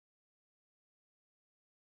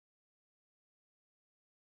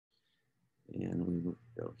And we will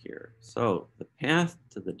go here. So the path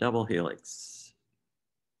to the double helix.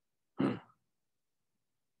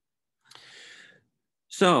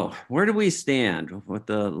 So where do we stand with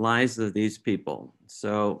the lives of these people?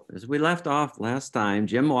 So as we left off last time,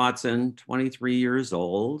 Jim Watson, 23 years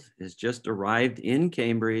old, has just arrived in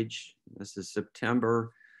Cambridge. This is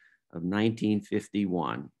September of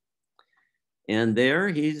 1951. And there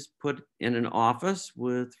he's put in an office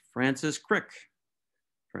with Francis Crick.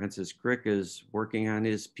 Francis Crick is working on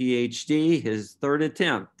his PhD, his third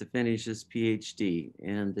attempt to finish his PhD.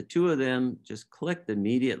 And the two of them just clicked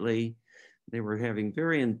immediately. They were having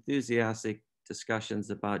very enthusiastic discussions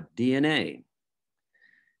about DNA.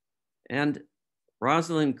 And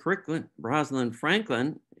Rosalind Franklin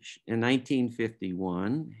in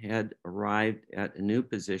 1951 had arrived at a new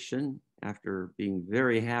position after being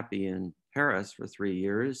very happy in Paris for 3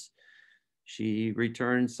 years. She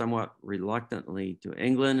returned somewhat reluctantly to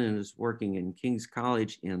England and is working in King's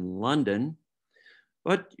College in London.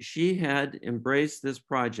 But she had embraced this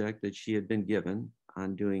project that she had been given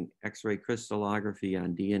on doing X-ray crystallography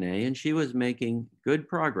on DNA, and she was making good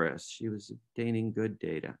progress. She was obtaining good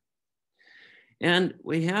data. And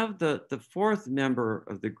we have the fourth member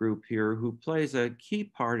of the group here who plays a key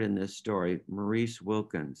part in this story, Maurice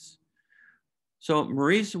Wilkins. So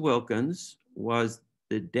Maurice Wilkins was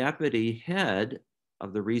the deputy head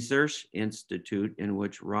of the research institute in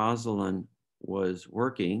which Rosalind was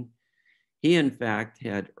working. He, in fact,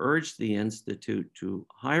 had urged the institute to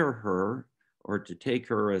hire her or to take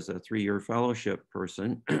her as a 3-year fellowship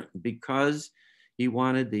person because he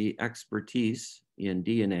wanted the expertise in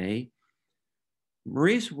DNA.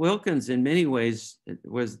 Maurice Wilkins, in many ways,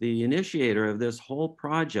 was the initiator of this whole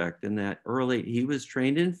project in that he was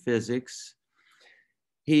trained in physics.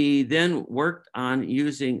 He then worked on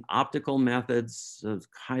using optical methods of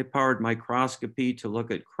high-powered microscopy to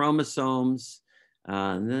look at chromosomes.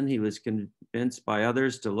 And then he was convinced by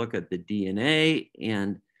others to look at the DNA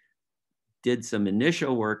and did some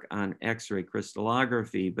initial work on X-ray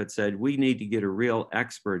crystallography, but said, we need to get a real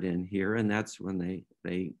expert in here. And that's when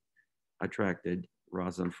they attracted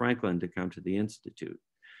Rosalind Franklin to come to the Institute.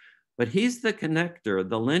 But he's the connector,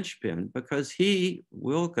 the linchpin, because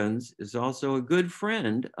Wilkins, is also a good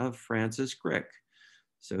friend of Francis Crick.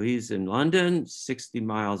 So he's in London, 60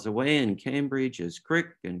 miles away in Cambridge is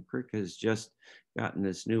Crick, and Crick has just gotten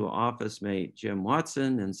this new office mate, Jim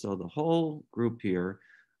Watson. And so the whole group here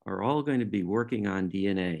are all going to be working on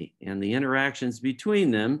DNA. And the interactions between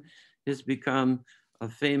them has become a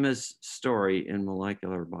famous story in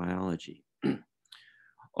molecular biology.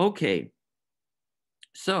 Okay,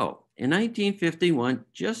 so in 1951,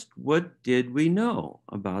 just what did we know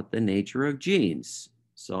about the nature of genes?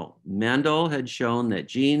 So Mendel had shown that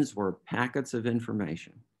genes were packets of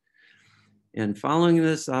information. And following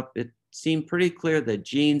this up, it seemed pretty clear that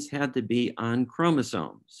genes had to be on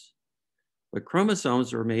chromosomes. But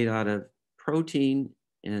chromosomes were made out of protein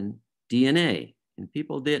and DNA. And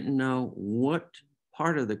people didn't know what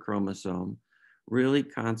part of the chromosome really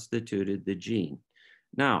constituted the gene.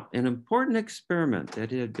 Now, an important experiment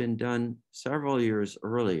that had been done several years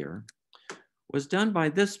earlier was done by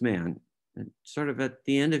this man, sort of at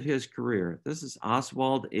the end of his career. This is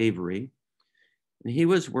Oswald Avery, and he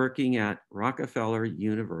was working at Rockefeller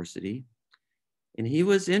University, and he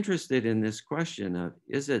was interested in this question of,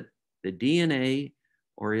 is it the DNA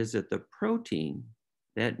or is it the protein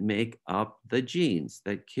that make up the genes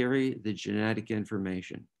that carry the genetic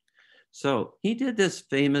information? So he did this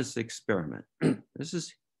famous experiment. This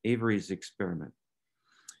is Avery's experiment.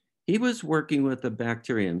 He was working with a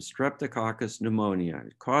bacterium, Streptococcus pneumonia.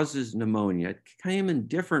 It causes pneumonia. It came in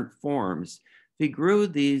different forms. If he grew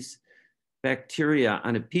these bacteria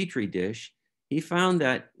on a petri dish, he found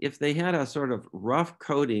that if they had a sort of rough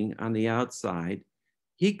coating on the outside,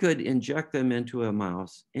 he could inject them into a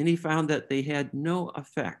mouse, and he found that they had no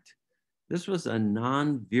effect. This was a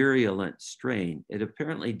non-virulent strain. It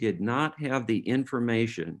apparently did not have the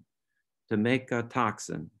information to make a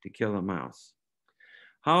toxin to kill a mouse.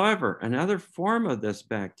 However, another form of this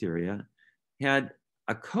bacteria had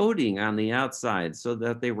a coating on the outside so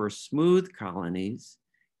that they were smooth colonies.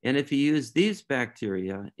 And if you used these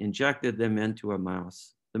bacteria, injected them into a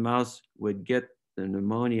mouse, the mouse would get the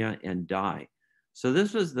pneumonia and die. So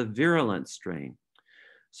this was the virulent strain.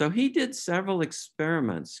 So he did several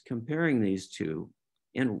experiments comparing these two.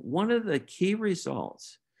 And one of the key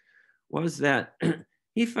results was that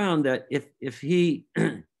he found that if he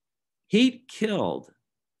killed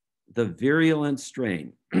the virulent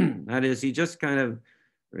strain, that is, he just kind of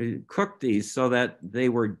cooked these so that they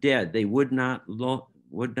were dead. They would not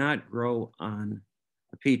grow on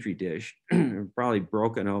a petri dish, probably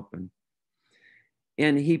broken open.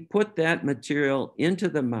 and he put that material into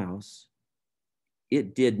the mouse,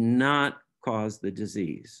 it did not cause the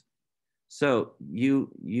disease. So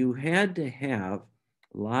you had to have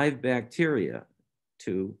live bacteria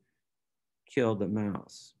to kill the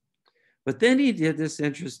mouse. But then he did this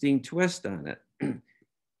interesting twist on it.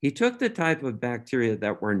 He took the type of bacteria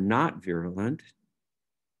that were not virulent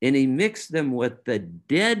and he mixed them with the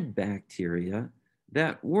dead bacteria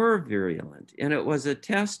that were virulent. And it was a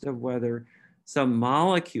test of whether some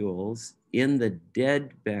molecules in the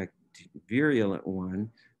dead virulent one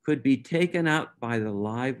could be taken up by the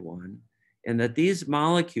live one, and that these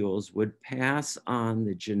molecules would pass on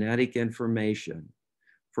the genetic information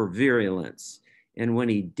for virulence. And when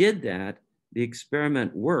he did that, the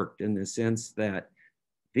experiment worked in the sense that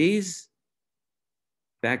these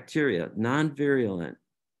bacteria, non-virulent,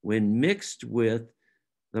 when mixed with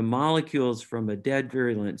the molecules from a dead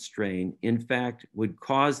virulent strain, in fact, would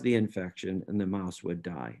cause the infection and the mouse would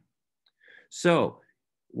die. So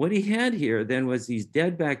what he had here then was these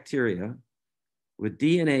dead bacteria with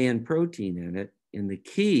DNA and protein in it. And the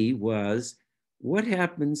key was, what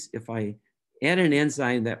happens if I add an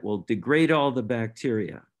enzyme that will degrade all the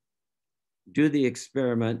bacteria? Do the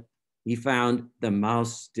experiment. He found the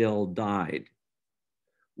mouse still died.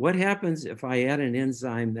 What happens if I add an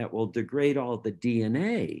enzyme that will degrade all the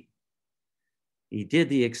DNA? He did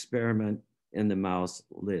the experiment and the mouse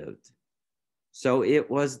lived. So it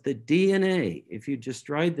was the DNA. If you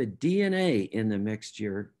destroyed the DNA in the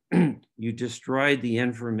mixture, you destroyed the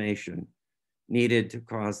information needed to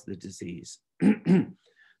cause the disease.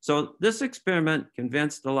 So this experiment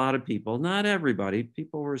convinced a lot of people, not everybody.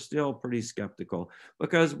 People were still pretty skeptical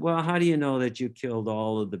because, well, how do you know that you killed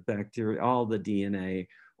all of the bacteria, all the DNA,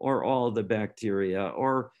 or all the bacteria,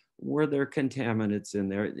 or were there contaminants in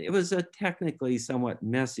there? It was a technically somewhat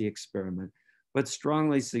messy experiment, but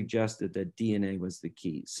strongly suggested that DNA was the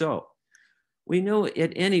key. So we know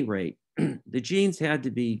at any rate, the genes had to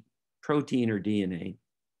be protein or DNA.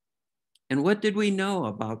 And what did we know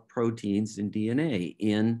about proteins and DNA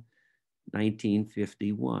in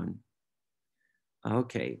 1951?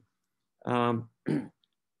 Okay. Let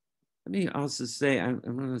me also say, I'm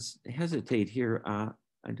going to hesitate here.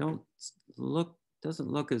 I don't look, doesn't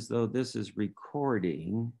look as though this is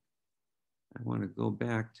recording. I want to go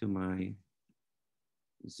back to my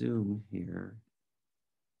Zoom here.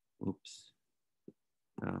 Oops.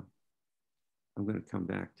 I'm going to come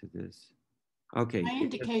back to this. Okay. My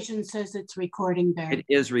indication says it's recording, Barry. It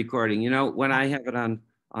is recording. You know, when I have it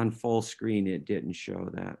on full screen, it didn't show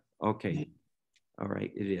that. Okay. All right,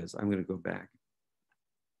 it is. I'm going to go back.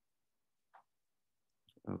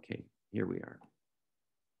 Okay, here we are.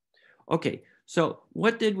 Okay, so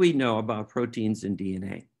what did we know about proteins and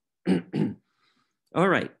DNA? All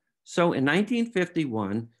right, so in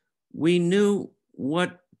 1951, we knew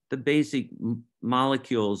what the basic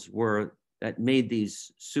molecules were that made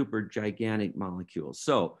these super gigantic molecules.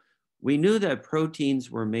 So we knew that proteins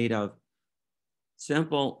were made of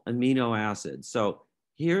simple amino acids. So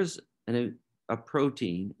here's a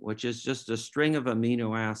protein, which is just a string of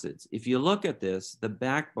amino acids. If you look at this, the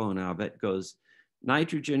backbone of it goes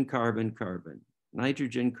nitrogen, carbon, carbon,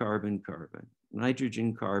 nitrogen, carbon, carbon,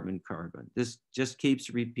 nitrogen, carbon, carbon. This just keeps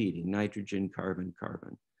repeating, nitrogen, carbon,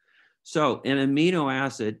 carbon. So an amino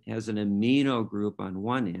acid has an amino group on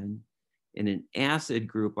one end and an acid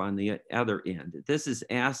group on the other end. This is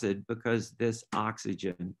acid because this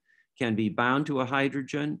oxygen can be bound to a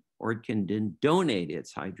hydrogen or it can donate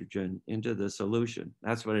its hydrogen into the solution.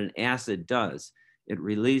 That's what an acid does. It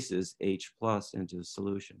releases H+ into the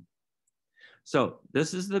solution. So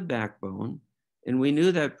this is the backbone. And we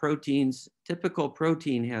knew that proteins, typical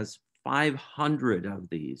protein has 500 of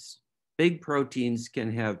these. Big proteins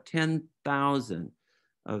can have 10,000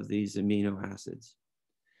 of these amino acids.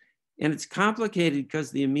 And it's complicated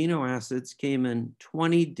because the amino acids came in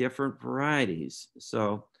 20 different varieties.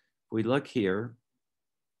 So if we look here,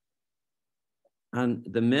 on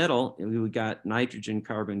the middle, we got nitrogen,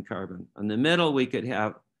 carbon, carbon. On the middle, we could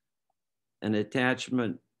have an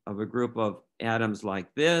attachment of a group of atoms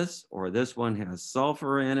like this, or this one has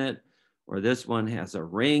sulfur in it, or this one has a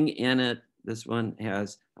ring in it. This one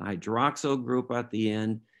has a hydroxyl group at the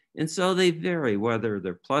end. And so they vary whether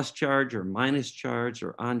they're plus charge or minus charge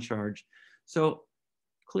or uncharged. So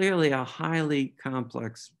clearly a highly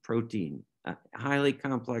complex protein, a highly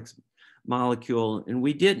complex molecule. And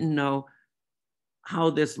we didn't know how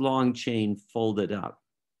this long chain folded up.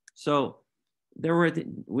 So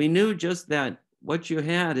we knew just that what you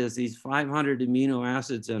had is these 500 amino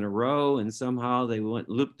acids in a row, and somehow they went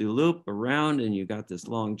loop to loop around and you got this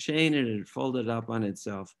long chain and it folded up on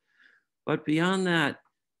itself. But beyond that,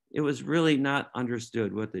 it was really not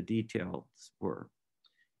understood what the details were.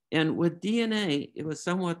 And with DNA, it was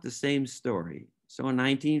somewhat the same story. So in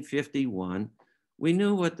 1951, we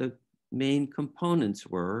knew what the main components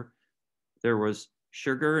were. There was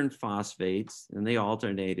sugar and phosphates, and they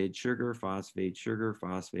alternated: sugar, phosphate, sugar,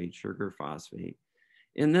 phosphate, sugar, phosphate.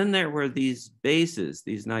 And then there were these bases,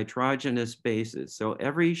 these nitrogenous bases. So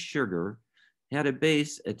every sugar had a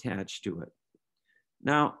base attached to it.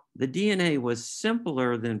 Now, the DNA was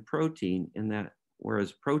simpler than protein in that,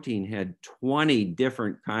 whereas protein had 20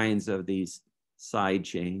 different kinds of these side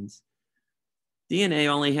chains, DNA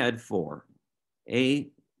only had 4: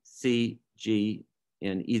 A, C, G,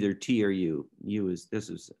 and either T or U. This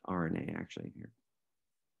is RNA actually here.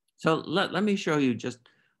 So let me show you just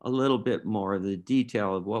a little bit more of the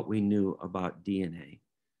detail of what we knew about DNA.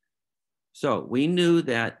 So we knew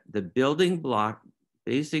that the building block,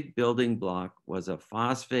 basic building block, was a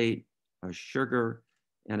phosphate, a sugar,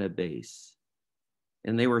 and a base.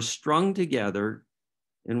 And they were strung together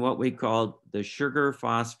in what we called the sugar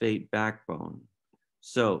phosphate backbone.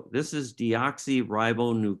 So this is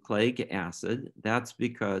deoxyribonucleic acid. That's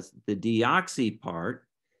because the deoxy part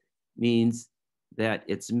means that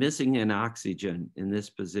it's missing an oxygen in this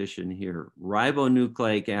position here.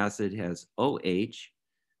 Ribonucleic acid has OH.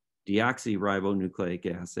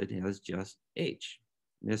 Deoxyribonucleic acid has just H,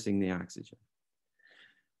 missing the oxygen.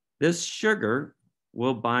 This sugar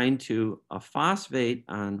will bind to a phosphate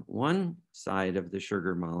on one side of the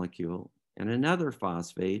sugar molecule and another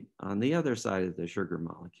phosphate on the other side of the sugar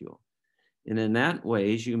molecule. And in that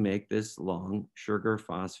ways, you make this long sugar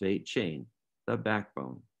phosphate chain, the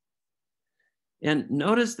backbone. And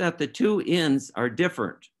notice that the two ends are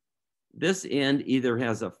different. This end either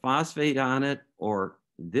has a phosphate on it, or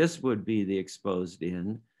this would be the exposed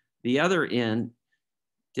end. The other end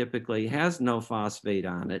typically has no phosphate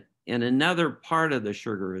on it, and another part of the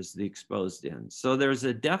sugar is the exposed end. So there's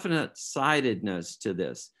a definite sidedness to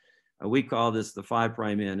this. We call this the 5'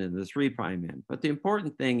 end and the 3' end. But the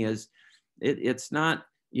important thing is, it's not,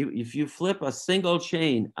 if you flip a single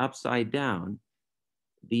chain upside down,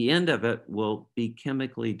 the end of it will be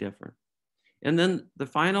chemically different. And then the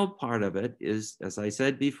final part of it is, as I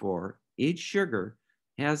said before, each sugar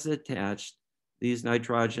has attached these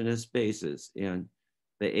nitrogenous bases, and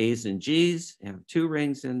the A's and G's have 2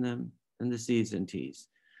 rings in them, and the C's and T's.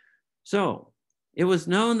 So it was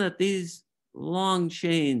known that these long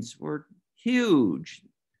chains were huge.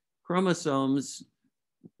 Chromosomes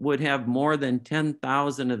would have more than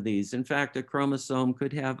 10,000 of these. In fact, a chromosome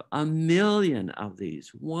could have 1,000,000 of these,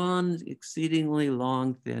 one exceedingly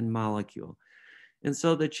long, thin molecule. And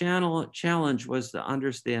so the challenge was to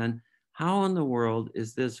understand, how in the world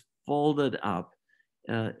is this folded up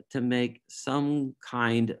to make some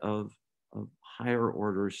kind of higher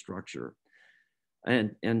order structure?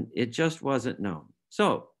 And it just wasn't known.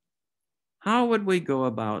 So how would we go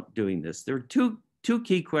about doing this? There are two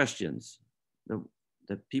key questions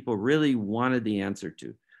that people really wanted the answer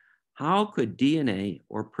to. How could DNA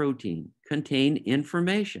or protein contain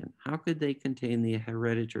information? How could they contain the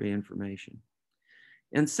hereditary information?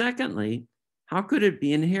 And secondly, how could it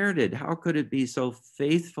be inherited? How could it be so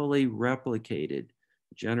faithfully replicated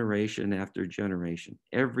generation after generation,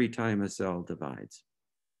 every time a cell divides?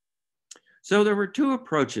 So there were 2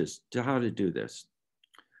 approaches to how to do this.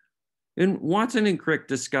 And Watson and Crick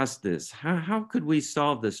discussed this. How could we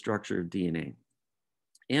solve the structure of DNA?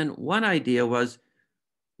 And one idea was,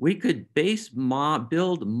 we could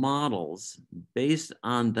build models based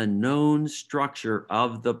on the known structure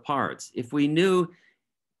of the parts. If we knew,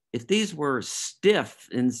 if these were stiff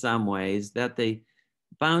in some ways, that they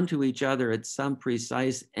bound to each other at some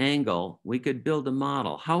precise angle, we could build a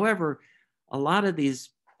model. However, a lot of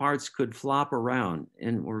these parts could flop around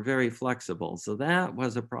and were very flexible. So that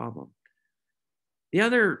was a problem. The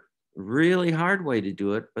other really hard way to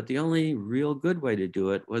do it, but the only real good way to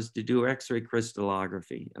do it, was to do X-ray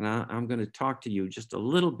crystallography. And I'm going to talk to you just a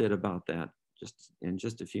little bit about that in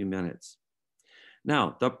just a few minutes.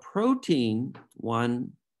 Now, the protein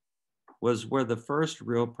one was where the first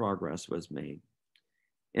real progress was made.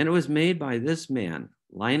 And it was made by this man,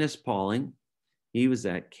 Linus Pauling. He was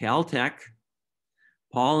at Caltech.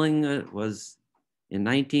 Pauling was, in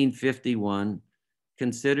 1951,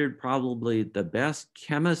 considered probably the best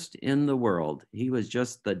chemist in the world. He was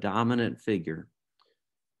just the dominant figure.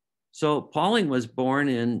 So Pauling was born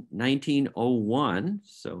in 1901,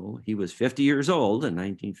 so he was 50 years old in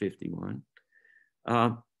 1951.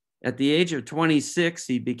 At the age of 26,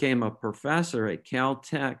 he became a professor at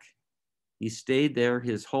Caltech. He stayed there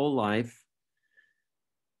his whole life.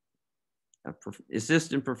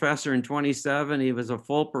 assistant professor in 27. He was a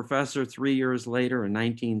full professor 3 years later in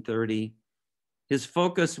 1930. His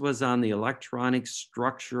focus was on the electronic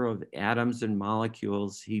structure of atoms and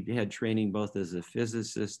molecules. He had training both as a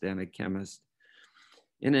physicist and a chemist.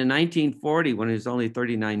 And in 1940, when he was only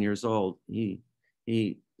 39 years old, he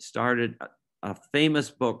started a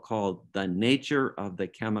famous book called The Nature of the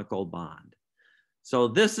Chemical Bond. So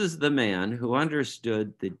this is the man who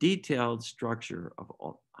understood the detailed structure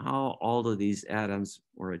of how all of these atoms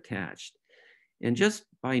were attached. And just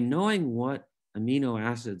by knowing what amino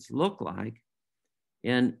acids look like,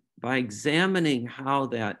 and by examining how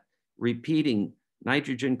that repeating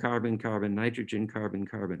nitrogen, carbon, carbon, nitrogen, carbon,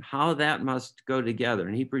 carbon, how that must go together.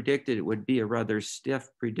 And he predicted it would be a rather stiff,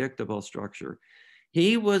 predictable structure.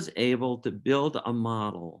 He was able to build a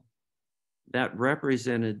model that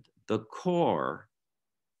represented the core,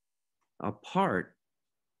 a part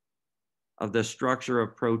of the structure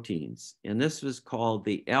of proteins. And this was called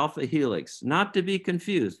the alpha helix, not to be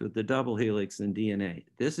confused with the double helix in DNA.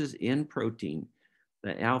 This is in protein,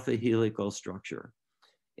 the alpha helical structure.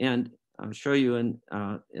 And I'll show you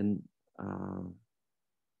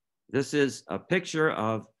this is a picture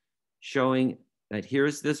of showing that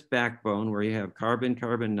here's this backbone where you have carbon,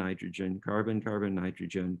 carbon, nitrogen, carbon, carbon,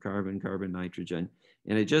 nitrogen, carbon, carbon, nitrogen,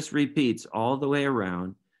 and it just repeats all the way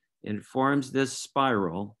around and forms this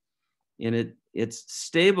spiral, and it's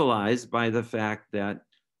stabilized by the fact that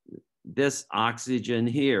this oxygen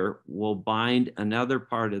here will bind another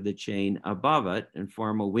part of the chain above it and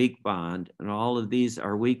form a weak bond. And all of these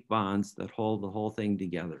are weak bonds that hold the whole thing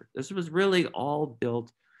together. This was really all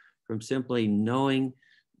built from simply knowing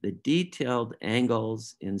the detailed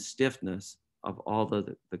angles and stiffness of all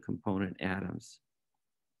the component atoms.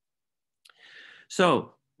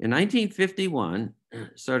 So in 1951,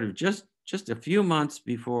 sort of just a few months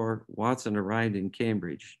before Watson arrived in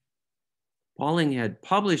Cambridge, Pauling had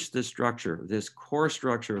published the structure, this core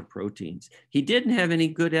structure of proteins. He didn't have any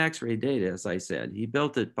good X-ray data, as I said. He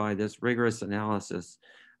built it by this rigorous analysis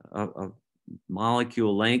of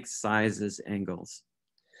molecule lengths, sizes, angles.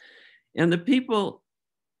 And the people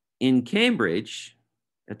in Cambridge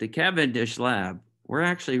at the Cavendish lab were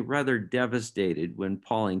actually rather devastated when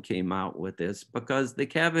Pauling came out with this, because the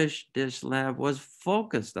Cavendish lab was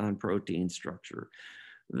focused on protein structure.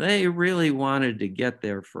 They really wanted to get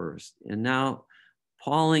there first, and now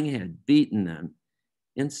Pauling had beaten them.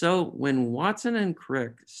 And so when Watson and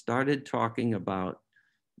Crick started talking about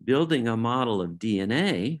building a model of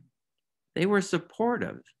DNA, they were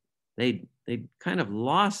supportive. They kind of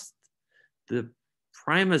lost the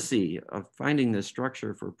primacy of finding the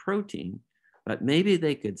structure for protein, but maybe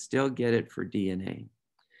they could still get it for DNA.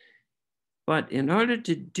 But in order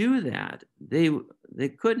to do that, they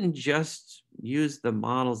couldn't just use the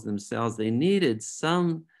models themselves. They needed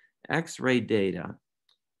some X-ray data.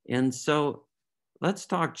 And so let's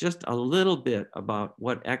talk just a little bit about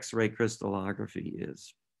what X-ray crystallography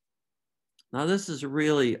is. Now, this is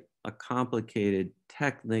really a complicated,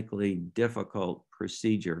 technically difficult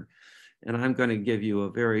procedure. And I'm going to give you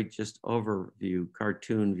a very just overview,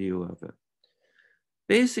 cartoon view of it.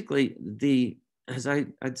 Basically, as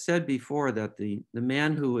I'd said before, that the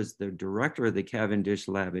man who was the director of the Cavendish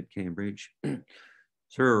lab at Cambridge,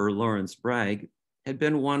 Sir Lawrence Bragg, had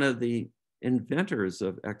been one of the inventors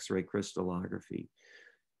of X-ray crystallography.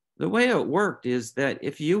 The way it worked is that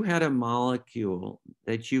if you had a molecule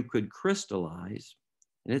that you could crystallize,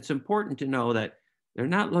 and it's important to know that they're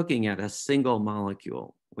not looking at a single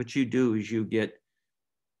molecule. What you do is you get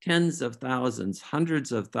tens of thousands,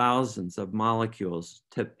 hundreds of thousands of molecules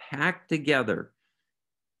to pack together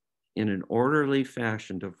in an orderly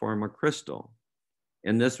fashion to form a crystal.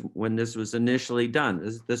 And when this was initially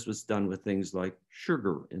done, this was done with things like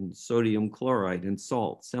sugar and sodium chloride and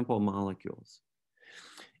salt, simple molecules.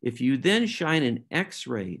 If you then shine an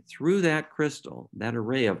X-ray through that crystal, that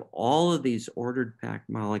array of all of these ordered packed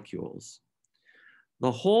molecules,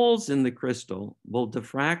 the holes in the crystal will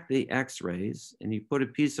diffract the X-rays, and you put a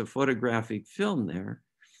piece of photographic film there,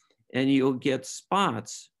 and you'll get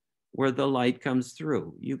spots where the light comes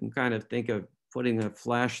through. You can kind of think of putting a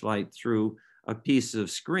flashlight through a piece of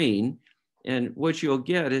screen, and what you'll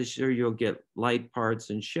get is you'll get light parts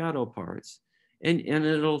and shadow parts, and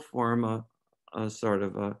it'll form a sort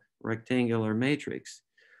of a rectangular matrix.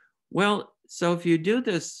 Well, so if you do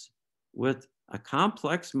this with a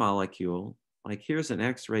complex molecule, like here's an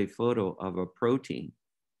X-ray photo of a protein,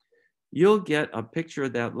 you'll get a picture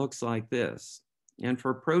that looks like this. And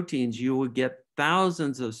for proteins, you will get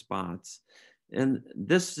thousands of spots. And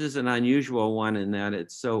this is an unusual one in that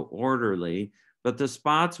it's so orderly, but the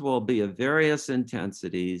spots will be of various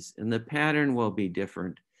intensities and the pattern will be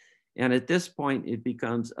different. And at this point, it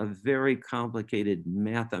becomes a very complicated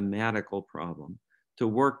mathematical problem to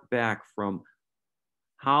work back from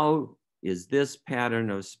how is this pattern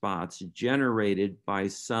of spots generated by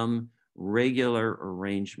some regular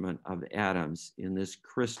arrangement of atoms in this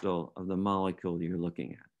crystal of the molecule you're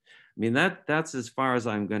looking at. I mean, that's as far as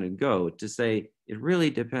I'm going to go to say it really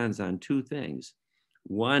depends on two things.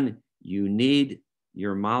 One, you need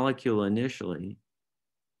your molecule initially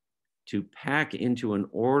to pack into an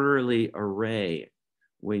orderly array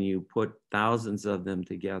when you put thousands of them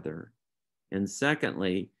together. And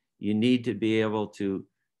secondly, you need to be able to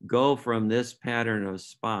go from this pattern of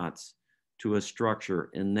spots to a structure.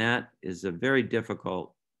 And that is a very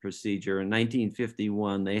difficult procedure. In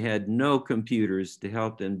 1951, they had no computers to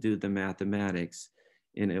help them do the mathematics.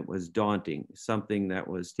 And it was daunting, something that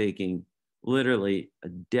was taking literally a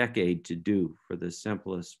decade to do for the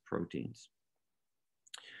simplest proteins.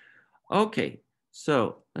 Okay,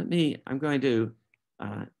 so I'm going to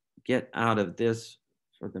get out of this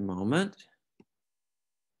for the moment.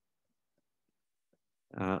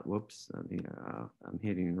 Whoops, I'm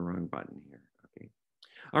hitting the wrong button here. Okay.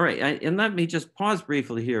 All right, and let me just pause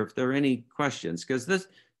briefly here if there are any questions, because this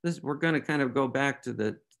we're going to kind of go back to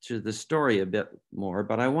the story a bit more,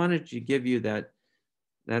 but I wanted to give you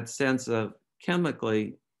that sense of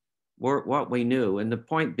chemically what we knew, and the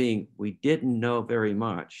point being we didn't know very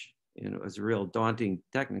much, and it was a real daunting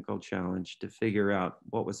technical challenge to figure out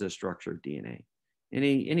what was the structure of DNA.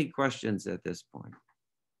 Any questions at this point?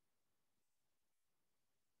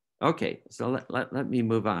 Okay, so let me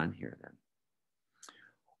move on here then.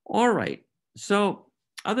 All right, so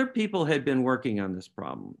other people had been working on this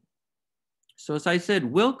problem. So as I said,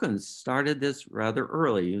 Wilkins started this rather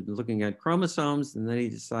early, looking at chromosomes, and then he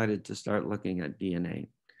decided to start looking at DNA.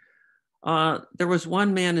 There was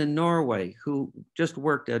one man in Norway who just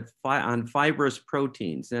worked on fibrous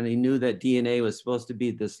proteins, and he knew that DNA was supposed to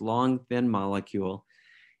be this long, thin molecule.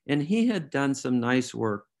 And he had done some nice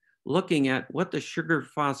work looking at what the sugar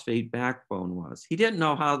phosphate backbone was. He didn't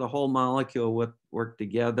know how the whole molecule would work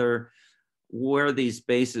together, where these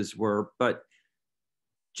bases were, but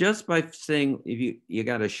just by saying, if you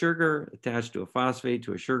got a sugar attached to a phosphate,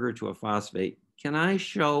 to a sugar, to a phosphate, can I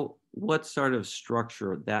show what sort of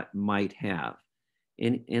structure that might have?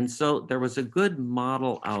 And so there was a good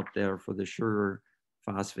model out there for the sugar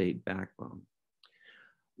phosphate backbone.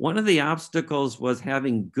 One of the obstacles was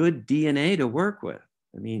having good DNA to work with.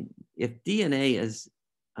 I mean, if DNA is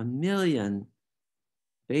 1 million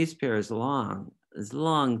base pairs long, this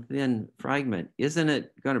long, thin fragment, isn't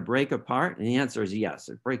it going to break apart? And the answer is yes,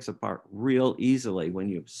 it breaks apart real easily when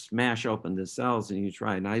you smash open the cells and you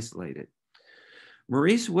try and isolate it.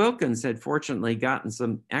 Maurice Wilkins had fortunately gotten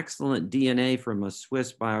some excellent DNA from a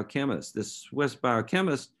Swiss biochemist. This Swiss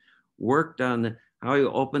biochemist worked on how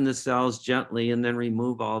you open the cells gently and then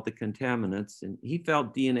remove all the contaminants. And he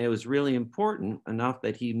felt DNA was really important enough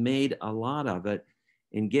that he made a lot of it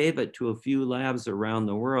and gave it to a few labs around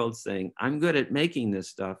the world saying, I'm good at making this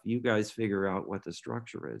stuff. You guys figure out what the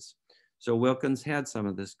structure is. So Wilkins had some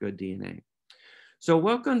of this good DNA. So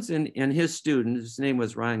Wilkins and his student, his name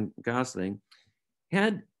was Ryan Gosling,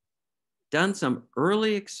 had done some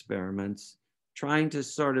early experiments trying to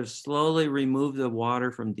sort of slowly remove the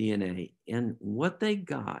water from DNA. And what they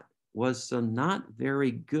got was some not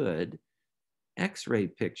very good X-ray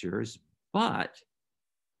pictures, but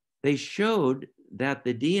they showed that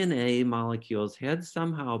the DNA molecules had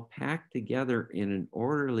somehow packed together in an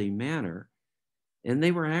orderly manner, and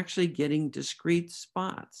they were actually getting discrete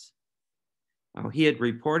spots. Now, he had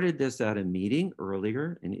reported this at a meeting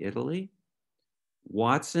earlier in Italy.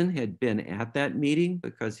 Watson had been at that meeting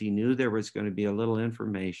because he knew there was going to be a little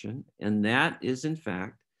information. And that is, in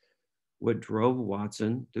fact, what drove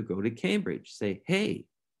Watson to go to Cambridge, say, hey,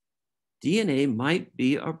 DNA might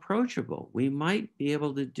be approachable. We might be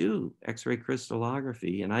able to do X-ray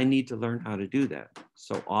crystallography, and I need to learn how to do that.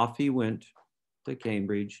 So off he went to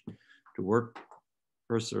Cambridge to work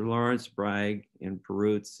for Sir Lawrence Bragg and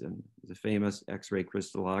Perutz and the famous X-ray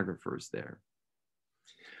crystallographers there.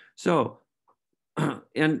 So,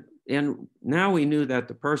 and now we knew that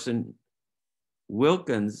the person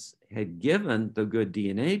Wilkins had given the good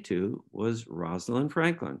DNA to was Rosalind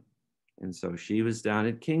Franklin. And so she was down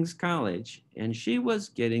at King's College and she was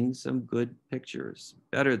getting some good pictures,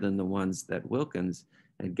 better than the ones that Wilkins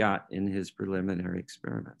had got in his preliminary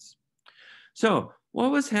experiments. So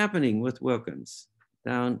what was happening with Wilkins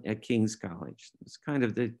down at King's College? It's kind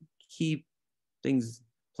of the key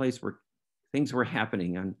place where things were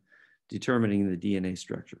happening on determining the DNA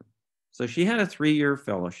structure. So she had a 3-year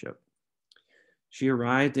fellowship. She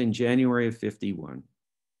arrived in January of 51.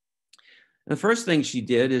 The first thing she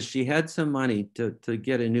did is she had some money to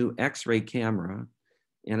get a new X-ray camera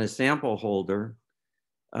and a sample holder.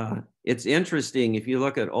 It's interesting, if you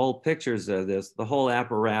look at old pictures of this, the whole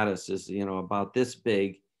apparatus is, you know, about this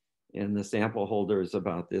big, and the sample holder is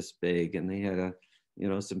about this big, and they had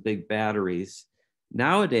some big batteries.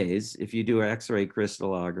 Nowadays, if you do X-ray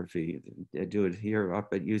crystallography, they do it here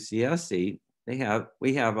up at UCSC,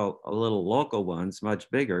 we have a little local ones, much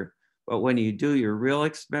bigger, but when you do your real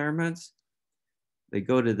experiments, they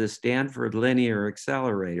go to the Stanford Linear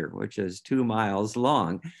Accelerator, which is 2 miles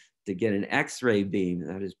long, to get an X-ray beam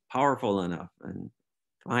that is powerful enough and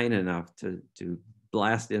fine enough to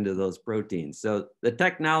blast into those proteins. So the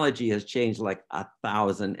technology has changed like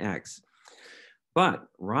 1,000x. But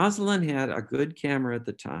Rosalind had a good camera at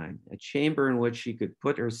the time, a chamber in which she could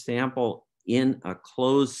put her sample in a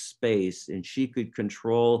closed space, and she could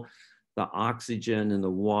control the oxygen and the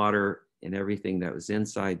water and everything that was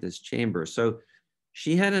inside this chamber. So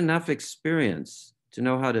she had enough experience to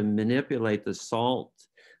know how to manipulate the salt,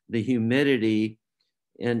 the humidity,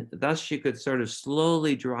 and thus she could sort of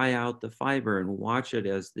slowly dry out the fiber and watch it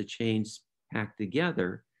as the chains packed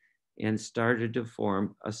together and started to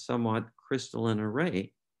form a somewhat crystalline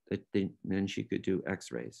array that then she could do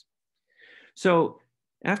X-rays. So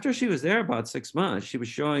after she was there about 6 months, she was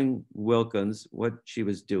showing Wilkins what she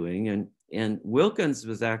was doing, and Wilkins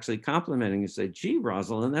was actually complimenting and said, "Gee,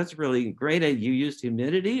 Rosalind, that's really great. You used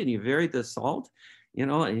humidity and you varied the salt,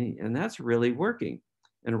 and that's really working."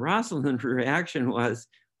 And Rosalind's reaction was,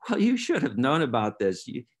 "Well, you should have known about this.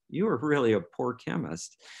 You were really a poor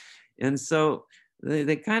chemist." And so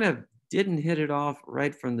they kind of didn't hit it off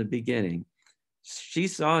right from the beginning. She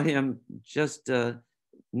saw him just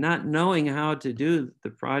not knowing how to do the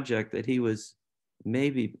project that he was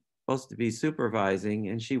maybe supposed to be supervising,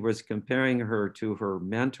 and she was comparing her to her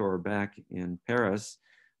mentor back in Paris,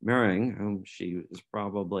 Mering, whom she was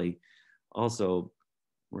probably also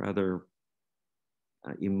rather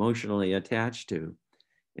emotionally attached to.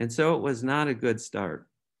 And so it was not a good start.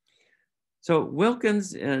 So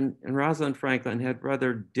Wilkins and Rosalind Franklin had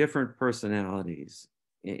rather different personalities.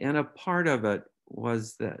 And a part of it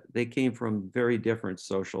was that they came from very different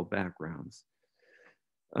social backgrounds.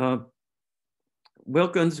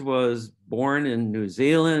 Wilkins was born in New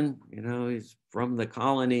Zealand. He's from the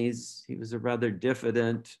colonies. He was a rather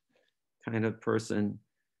diffident kind of person.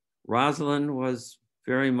 Rosalind was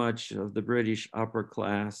very much of the British upper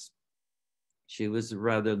class. She was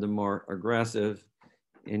rather the more aggressive,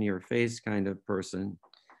 in your face kind of person.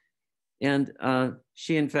 And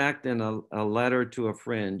she, in fact, in a letter to a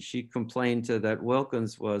friend, she complained to that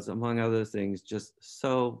Wilkins was, among other things, just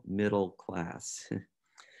so middle class.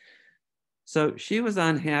 So she was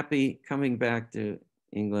unhappy coming back to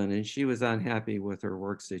England, and she was unhappy with her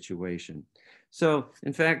work situation. So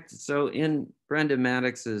in fact, in Brenda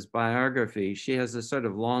Maddox's biography, she has a sort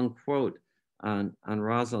of long quote on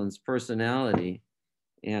Rosalind's personality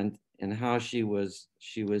and how she was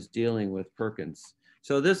dealing with Perkins.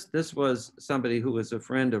 So this was somebody who was a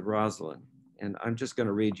friend of Rosalind. And I'm just going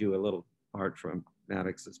to read you a little part from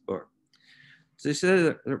Maddox's book. So he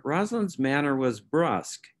said that Rosalind's manner was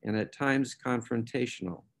brusque and at times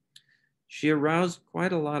confrontational. She aroused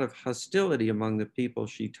quite a lot of hostility among the people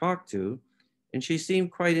she talked to, and she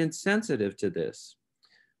seemed quite insensitive to this.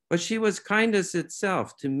 But she was kindness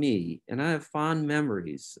itself to me, and I have fond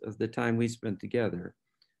memories of the time we spent together.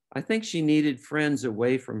 I think she needed friends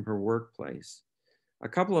away from her workplace. A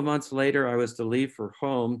couple of months later, I was to leave for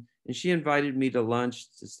home, and she invited me to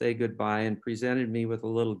lunch to say goodbye and presented me with a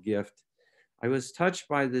little gift. I was touched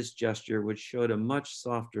by this gesture, which showed a much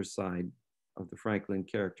softer side of the Franklin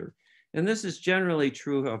character. And this is generally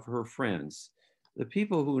true of her friends. The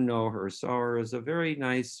people who know her saw her as a very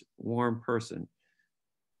nice, warm person,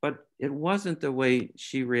 but it wasn't the way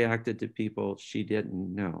she reacted to people she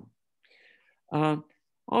didn't know.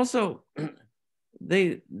 Also,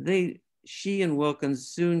 she and Wilkins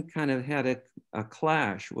soon kind of had a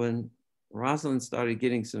clash when Rosalind started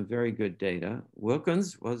getting some very good data.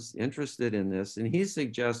 Wilkins was interested in this, and he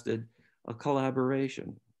suggested a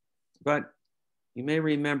collaboration. But you may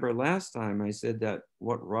remember last time I said that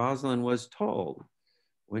what Rosalind was told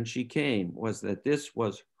when she came was that this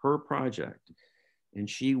was her project, and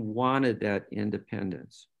she wanted that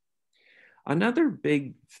independence. Another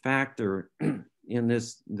big factor in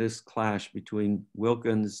this clash between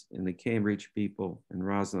Wilkins and the Cambridge people and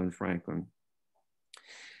Rosalind Franklin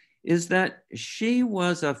is that she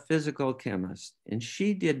was a physical chemist, and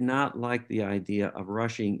she did not like the idea of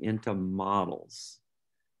rushing into models,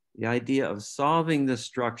 the idea of solving the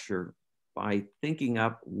structure by thinking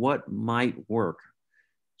up what might work.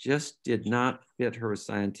 just did not fit her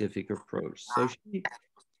scientific approach. So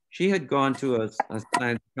she had gone to a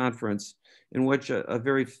science conference in which a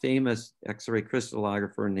very famous X-ray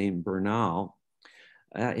crystallographer named Bernal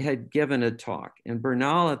had given a talk. And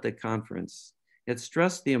Bernal at the conference had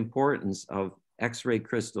stressed the importance of X-ray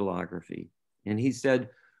crystallography. And he said,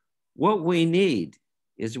 what we need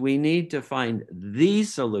is we need to find the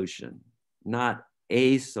solution, not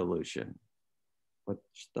a solution, which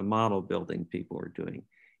the model building people are doing.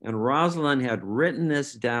 And Rosalind had written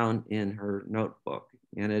this down in her notebook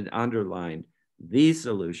and had underlined the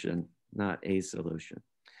solution, not a solution.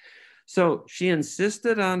 So she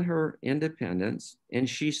insisted on her independence, and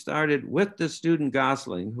she started with the student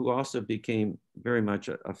Gosling, who also became very much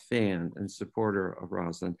a fan and supporter of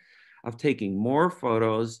Rosalind, of taking more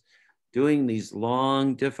photos, doing these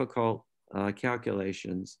long, difficult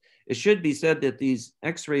calculations. It should be said that these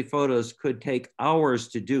X-ray photos could take hours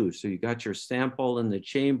to do. So you got your sample in the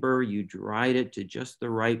chamber, you dried it to just the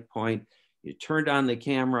right point, you turned on the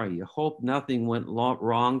camera, you hope nothing went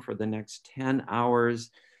wrong for the next 10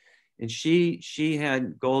 hours. And she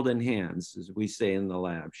had golden hands, as we say in the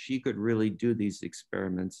lab. She could really do these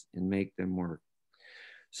experiments and make them work.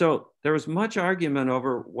 So there was much argument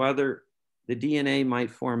over whether the DNA might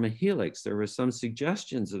form a helix. There were some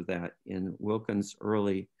suggestions of that in Wilkins'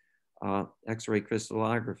 early X-ray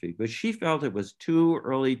crystallography, but she felt it was too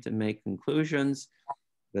early to make conclusions,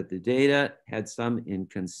 that the data had some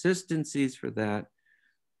inconsistencies for that.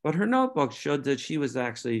 But her notebook showed that she was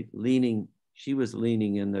actually leaning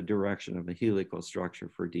in the direction of a helical structure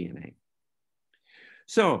for DNA.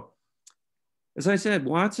 So, as I said,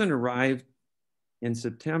 Watson arrived in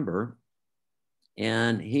September,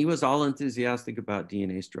 and he was all enthusiastic about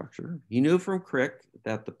DNA structure. He knew from Crick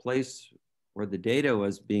that the place where the data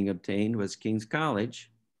was being obtained was King's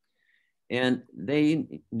College. And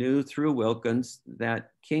they knew through Wilkins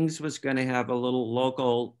that King's was going to have a little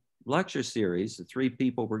local lecture series. The three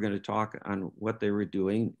people were going to talk on what they were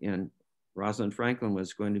doing, and Rosalind Franklin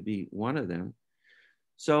was going to be one of them.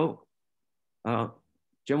 So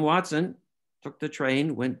Jim Watson took the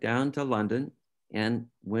train, went down to London, and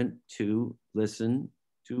went to listen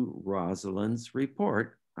to Rosalind's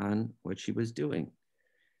report on what she was doing.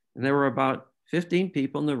 And there were about 15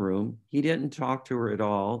 people in the room. He didn't talk to her at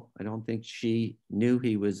all. I don't think she knew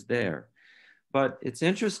he was there. But it's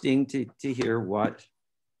interesting to hear what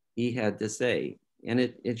he had to say. And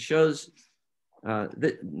it shows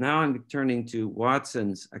that now I'm turning to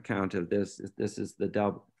Watson's account of this. This is the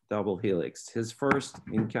double helix, his first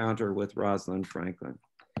encounter with Rosalind Franklin.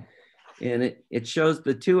 And it shows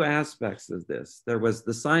the two aspects of this. There was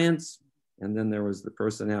the science, and then there was the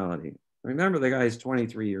personality. Remember, the guy's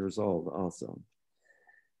 23 years old also.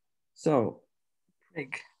 So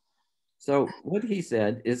what he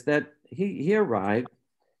said is that he arrived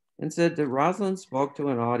and said that Rosalind spoke to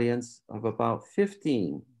an audience of about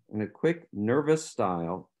 15 in a quick, nervous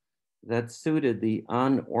style that suited the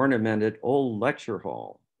unornamented old lecture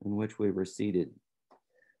hall in which we were seated.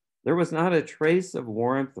 There was not a trace of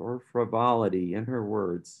warmth or frivolity in her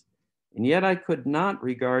words, and yet I could not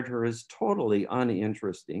regard her as totally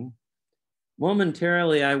uninteresting.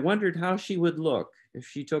 Momentarily, I wondered how she would look if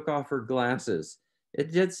she took off her glasses.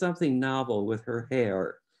 It did something novel with her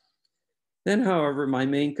hair. Then, however, my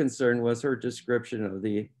main concern was her description of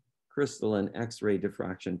the crystalline X-ray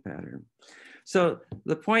diffraction pattern. So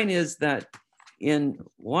the point is that in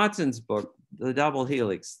Watson's book, The Double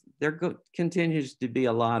Helix, there continues to be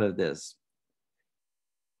a lot of this.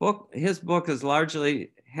 His book is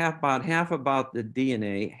largely half about the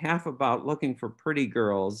DNA, half about looking for pretty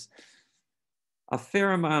girls, a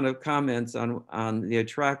fair amount of comments on the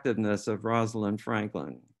attractiveness of Rosalind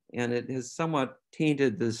Franklin. And it has somewhat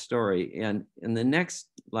tainted this story. And in the next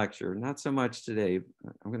lecture, not so much today,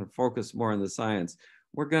 I'm going to focus more on the science.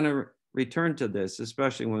 We're going to return to this,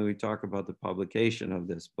 especially when we talk about the publication of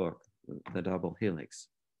this book, The Double Helix.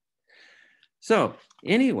 So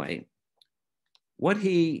anyway, what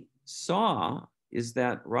he saw is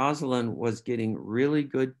that Rosalind was getting really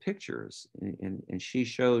good pictures, and she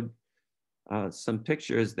showed some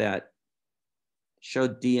pictures that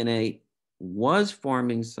showed DNA was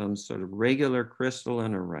forming some sort of regular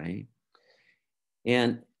crystalline array,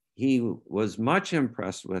 and he was much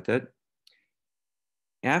impressed with it.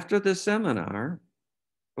 After the seminar,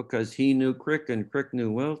 because he knew Crick and Crick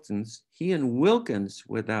knew Wilkins, he and Wilkins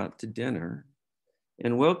went out to dinner,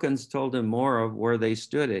 and Wilkins told him more of where they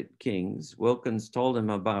stood at King's. Wilkins told him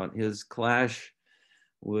about his clash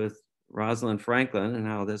with Rosalind Franklin and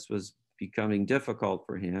how this was becoming difficult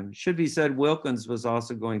for him. It should be said, Wilkins was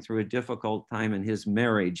also going through a difficult time in his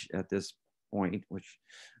marriage at this point, which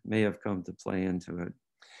may have come to play into it.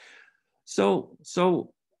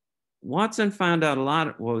 So Watson found out a lot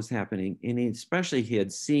of what was happening, and especially he had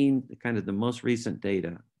seen kind of the most recent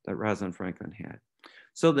data that Rosalind Franklin had.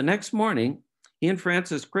 So the next morning, he and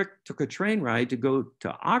Francis Crick took a train ride to go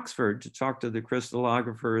to Oxford to talk to the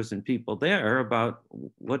crystallographers and people there about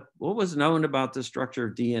what was known about the structure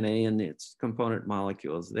of DNA and its component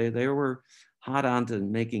molecules. They were hot on to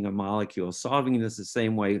making a molecule, solving this the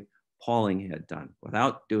same way Pauling had done,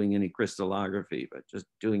 without doing any crystallography, but just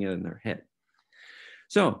doing it in their head.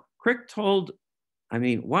 So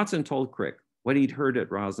Watson told Crick what he'd heard at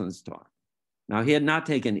Rosalind's talk. Now, he had not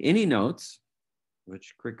taken any notes,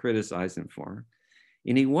 which Crick criticized him for,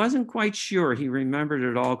 and he wasn't quite sure he remembered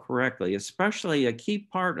it all correctly. Especially a key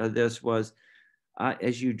part of this was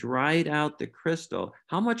as you dried out the crystal,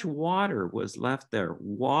 how much water was left there.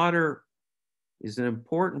 Water is an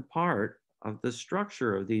important part of the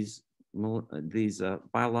structure of these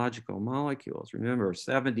biological molecules. Remember,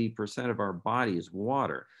 70% of our body is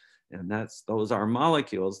water, and those are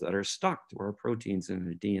molecules that are stuck to our proteins in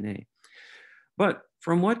our DNA. But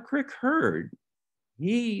from what Crick heard,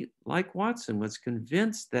 he, like Watson, was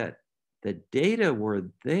convinced that the data were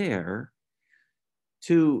there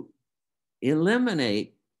to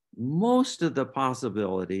eliminate most of the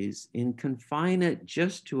possibilities and confine it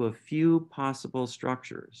just to a few possible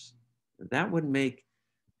structures. That would make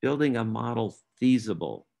building a model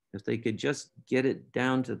feasible if they could just get it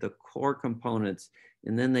down to the core components,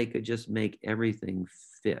 and then they could just make everything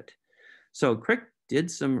fit. So Crick did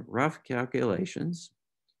some rough calculations,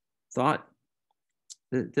 thought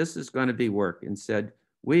that this is going to be work, and said,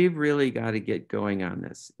 we've really got to get going on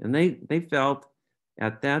this. And they felt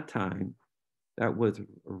at that time that with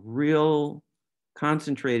real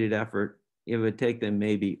concentrated effort, it would take them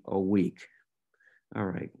maybe a week. All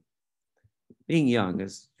right. Being young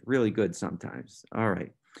is really good sometimes. All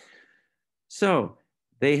right. So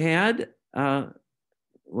they had,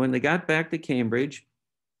 when they got back to Cambridge,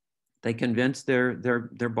 they convinced their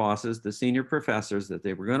bosses, the senior professors, that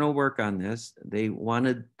they were going to work on this. They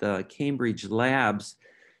wanted the Cambridge labs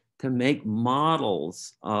to make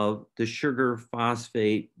models of the sugar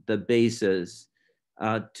phosphate, the bases,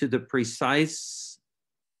 to the precise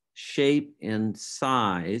shape and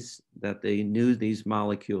size that they knew these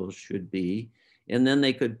molecules should be. And then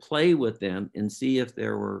they could play with them and see if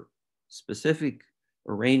there were specific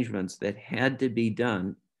arrangements that had to be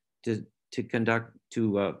done to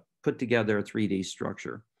put together a 3D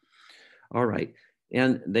structure. All right.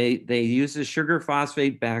 And they used a sugar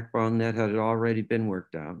phosphate backbone that had already been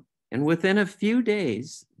worked out. And within a few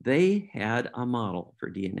days, they had a model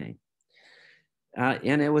for DNA.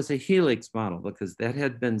 And it was a helix model because that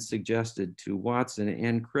had been suggested to Watson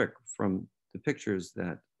and Crick from the pictures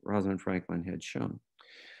that Rosalind Franklin had shown.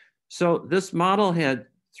 So this model had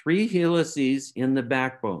 3 helices in the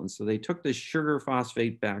backbone. So they took the sugar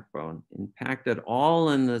phosphate backbone and packed it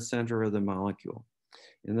all in the center of the molecule.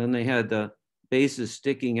 And then they had the bases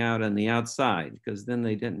sticking out on the outside because then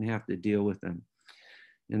they didn't have to deal with them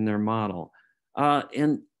in their model.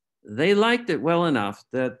 And they liked it well enough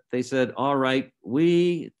that they said, all right,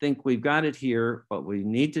 we think we've got it here, but we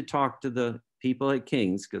need to talk to the people at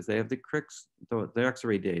King's because they have the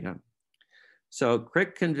X-ray data. So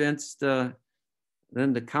Crick convinced them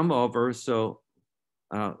to come over. So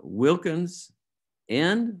Wilkins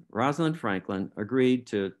and Rosalind Franklin agreed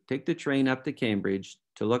to take the train up to Cambridge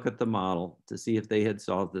to look at the model to see if they had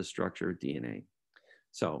solved the structure of DNA.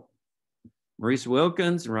 So Maurice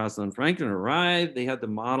Wilkins and Rosalind Franklin arrived. They had the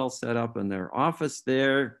model set up in their office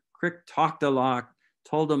there. Crick talked a lot,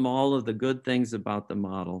 told them all of the good things about the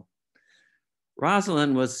model.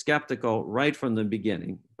 Rosalind was skeptical right from the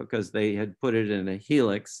beginning because they had put it in a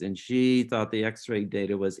helix and she thought the X-ray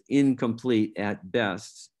data was incomplete at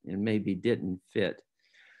best and maybe didn't fit.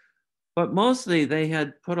 But mostly they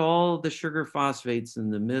had put all the sugar phosphates in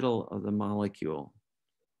the middle of the molecule.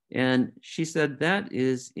 And she said, that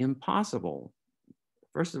is impossible.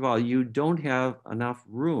 First of all, you don't have enough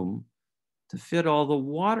room to fit all the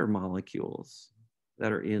water molecules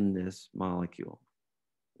that are in this molecule.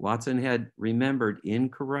 Watson had remembered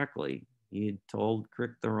incorrectly. He had told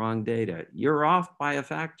Crick the wrong data. You're off by a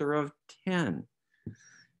factor of 10.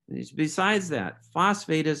 Besides that,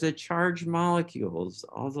 phosphate is a charged molecule.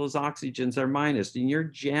 All those oxygens are minus, and you're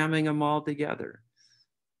jamming them all together.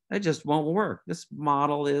 That just won't work. This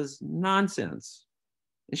model is nonsense.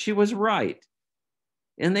 And she was right.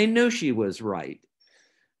 And they knew she was right.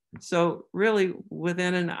 So really,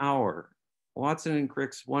 within an hour, Watson and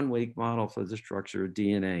Crick's 1-week model for the structure of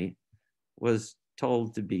DNA was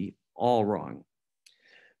told to be all wrong.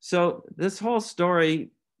 So this whole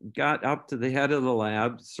story got up to the head of the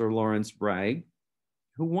lab, Sir Lawrence Bragg,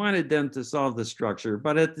 who wanted them to solve the structure,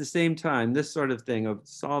 but at the same time, this sort of thing of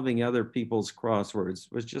solving other people's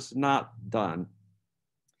crosswords was just not done.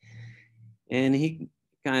 And he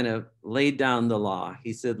kind of laid down the law.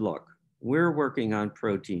 He said, look, we're working on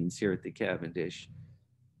proteins here at the Cavendish.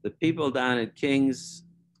 The people down at King's,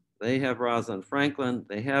 they have Rosalind Franklin,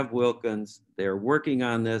 they have Wilkins, they're working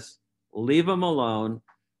on this. Leave them alone.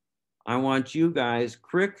 I want you guys,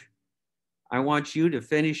 Crick, I want you to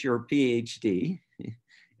finish your PhD.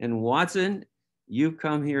 And Watson, you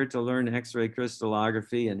come here to learn X-ray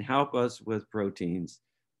crystallography and help us with proteins.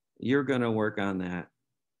 You're going to work on that.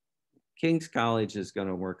 King's College is going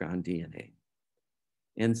to work on DNA.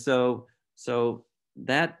 And so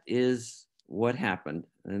that is what happened.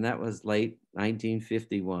 And that was late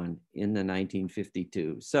 1951 into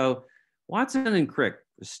 1952. So Watson and Crick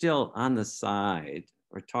were still on the side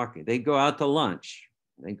or talking. They go out to lunch.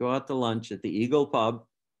 They go out to lunch at the Eagle Pub,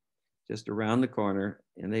 just around the corner,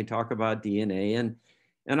 and they talk about DNA.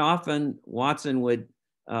 And often Watson would,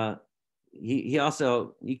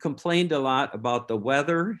 he complained a lot about the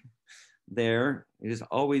weather there. It was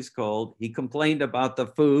always cold. He complained about the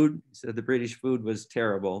food. He said the British food was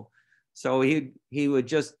terrible. So he would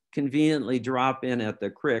just conveniently drop in at the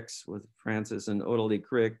Cricks with Francis and Ottilie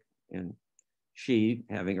Crick, and she,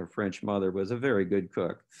 having a French mother, was a very good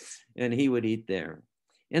cook, and he would eat there.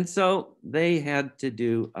 And so they had to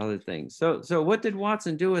do other things. So what did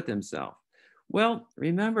Watson do with himself? Well,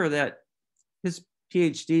 remember that his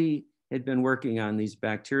PhD had been working on these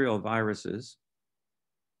bacterial viruses,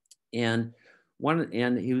 and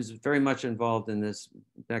he was very much involved in this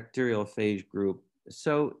bacteriophage group.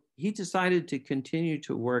 So he decided to continue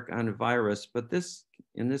to work on a virus, but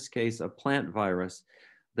in this case, a plant virus,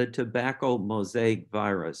 the tobacco mosaic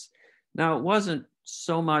virus. Now, it wasn't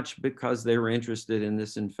so much because they were interested in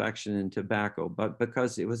this infection in tobacco, but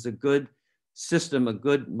because it was a good system, a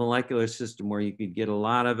good molecular system where you could get a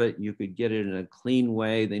lot of it, you could get it in a clean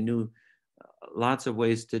way. They knew lots of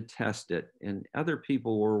ways to test it, and other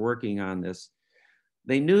people were working on this.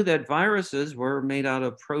 They knew that viruses were made out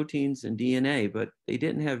of proteins and DNA, but they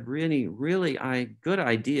didn't have really good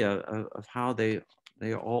idea of how they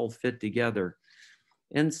all fit together.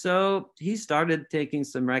 And so he started taking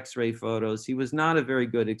some X-ray photos. He was not a very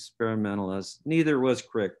good experimentalist. Neither was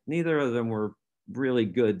Crick. Neither of them were really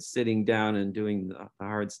good sitting down and doing the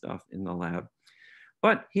hard stuff in the lab.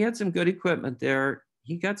 But he had some good equipment there.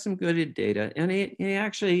 He got some good data, and he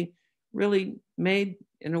actually really made,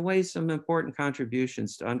 in a way, some important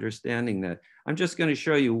contributions to understanding that. I'm just going to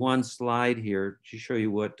show you one slide here to show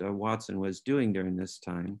you what Watson was doing during this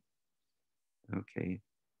time. Okay.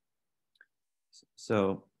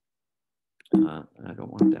 So I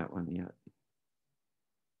don't want that one yet.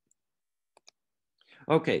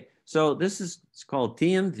 Okay, so this is, it's called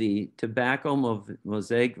TMV, tobacco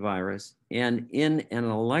mosaic virus. And in an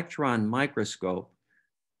electron microscope,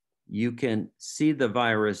 you can see the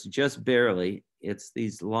virus just barely. It's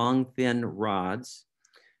these long, thin rods.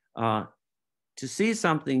 To see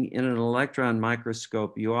something in an electron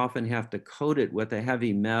microscope, you often have to coat it with a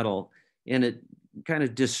heavy metal, and it kind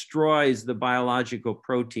of destroys the biological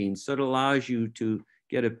protein. So it allows you to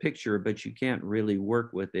get a picture, but you can't really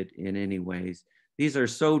work with it in any ways. These are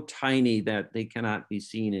so tiny that they cannot be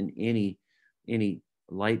seen in any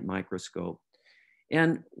light microscope.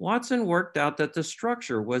 And Watson worked out that the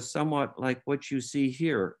structure was somewhat like what you see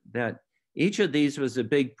here, that each of these was a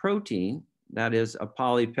big protein, that is a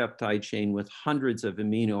polypeptide chain with hundreds of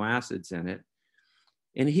amino acids in it.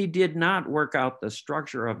 And he did not work out the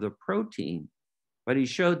structure of the protein, but he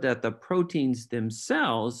showed that the proteins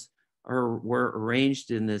themselves were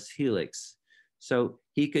arranged in this helix. So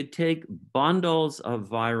he could take bundles of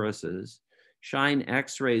viruses, shine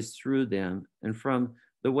X-rays through them, and from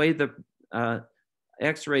the way the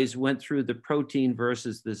X-rays went through the protein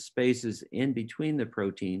versus the spaces in between the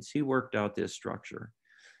proteins, he worked out this structure.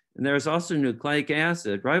 And there's also nucleic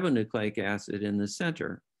acid, ribonucleic acid in the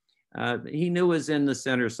center. He knew it was in the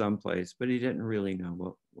center someplace, but he didn't really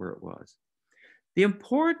know where it was. The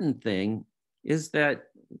important thing is that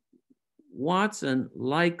Watson,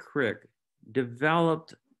 like Crick,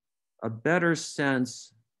 developed a better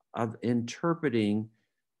sense of interpreting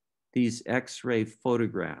these X-ray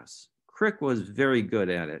photographs. Crick was very good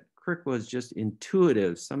at it. Crick was just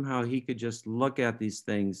intuitive. Somehow he could just look at these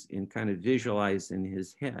things and kind of visualize in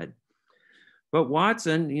his head. But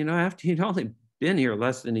Watson, you know, after he'd only been here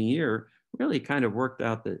less than a year, really kind of worked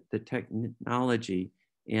out the technology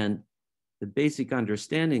and the basic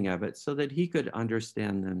understanding of it so that he could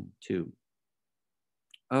understand them too.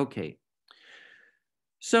 Okay,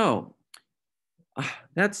 so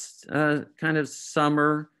that's kind of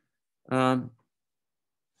summer.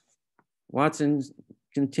 Watson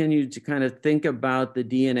continued to kind of think about the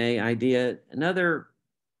DNA idea. Another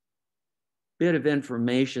bit of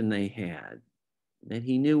information they had that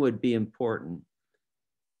he knew would be important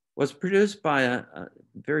was produced by a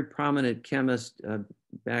very prominent chemist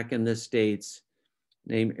back in the States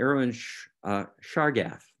named Erwin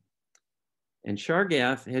Chargaff. And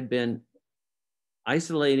Chargaff had been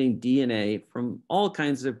isolating DNA from all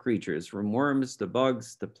kinds of creatures, from worms to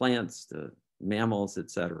bugs to plants to mammals,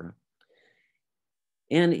 etc.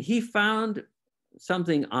 And he found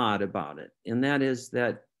something odd about it, and that is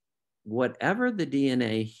that whatever the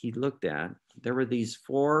DNA he looked at, there were these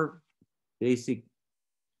four basic,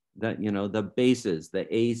 the bases,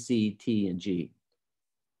 the A, C, T, and G.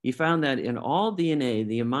 He found that in all DNA,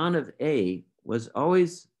 the amount of A was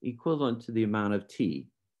always equivalent to the amount of T.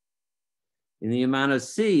 And the amount of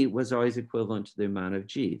C was always equivalent to the amount of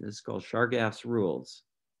G. This is called Chargaff's rules.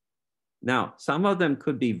 Now, some of them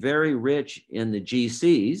could be very rich in the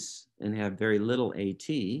GCs and have very little AT,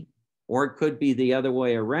 or it could be the other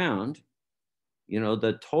way around.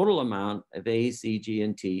 The total amount of A, C, G,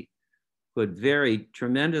 and T could vary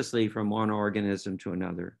tremendously from one organism to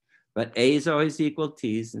another. But A is always equal to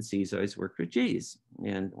T's and C's always work with G's.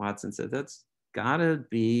 And Watson said, that's gotta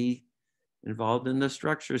be involved in the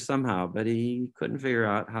structure somehow, but he couldn't figure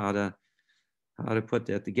out how to put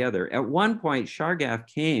that together. At one point, Chargaff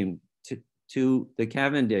came to the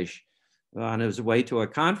Cavendish on his way to a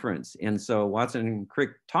conference. And so Watson and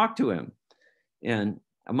Crick talked to him. And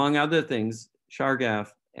among other things, Chargaff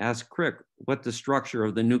asked Crick what the structure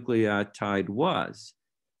of the nucleotide was.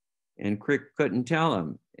 And Crick couldn't tell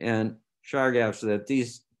him. And Chargaff said,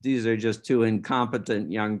 these are just two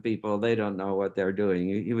incompetent young people. They don't know what they're doing.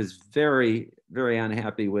 He was very, very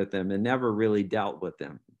unhappy with them and never really dealt with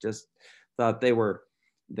them. Just thought they were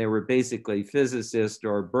basically physicists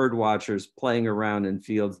or bird watchers playing around in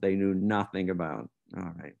fields they knew nothing about.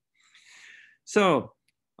 All right. So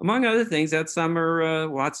among other things, that summer,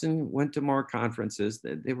 Watson went to more conferences.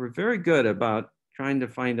 They were very good about trying to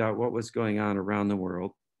find out what was going on around the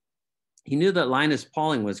world. He knew that Linus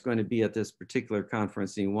Pauling was going to be at this particular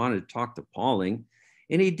conference, and he wanted to talk to Pauling.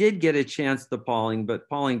 And he did get a chance to Pauling, but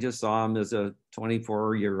Pauling just saw him as a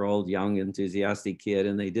 24-year-old young enthusiastic kid,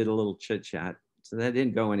 and they did a little chit chat. So that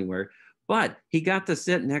didn't go anywhere. But he got to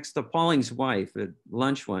sit next to Pauling's wife at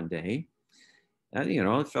lunch one day,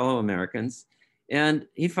 fellow Americans. And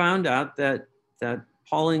he found out that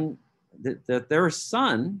Pauling, that their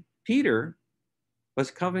son, Peter,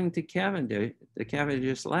 was coming to the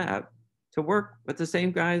Cavendish lab to work with the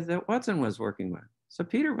same guy that Watson was working with. So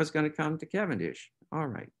Peter was going to come to Cavendish. All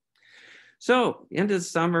right. So into the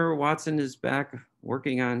summer, Watson is back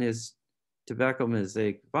working on his tobacco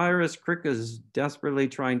mosaic virus. Crick is desperately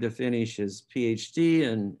trying to finish his PhD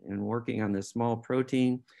and working on this small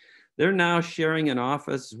protein. They're now sharing an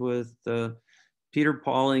office with Peter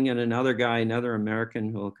Pauling and another guy, another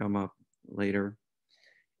American who will come up later.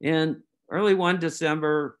 And early one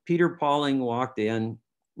December, Peter Pauling walked in.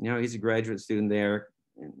 He's a graduate student there.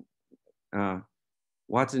 And,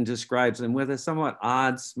 Watson describes him with a somewhat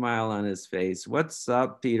odd smile on his face. "What's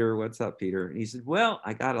up, Peter? What's up, Peter?" And he said, "Well,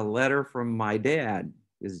 I got a letter from my dad."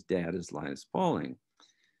 His dad is Linus Pauling.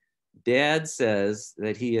 Dad says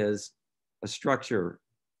that he is a structure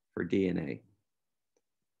for DNA.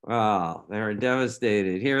 Wow, they're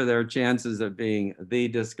devastated. Here are their chances of being the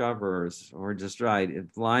discoverers or destroyed.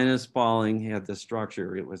 If Linus Pauling had the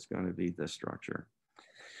structure, it was going to be the structure.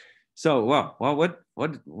 So, well,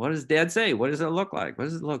 what does Dad say? What does it look like? What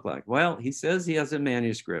does it look like? Well, he says he has a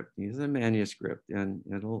manuscript. He has a manuscript, and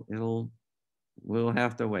we'll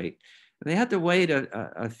have to wait. And they had to wait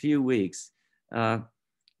a few weeks, but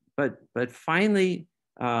finally,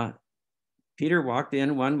 Peter walked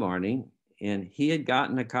in one morning, and he had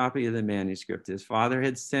gotten a copy of the manuscript. His father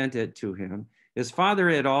had sent it to him. His father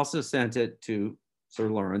had also sent it to Sir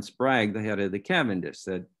Lawrence Bragg, the head of the Cavendish.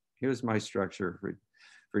 Said, "Here's my structure for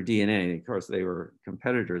DNA." Of course, they were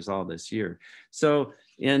competitors all this year. So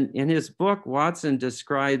in his book, Watson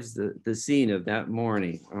describes the scene of that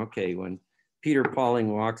morning. Okay, when Peter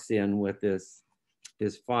Pauling walks in with his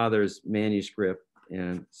father's manuscript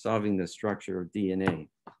and solving the structure of DNA.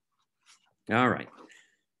 All right.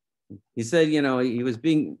 He said,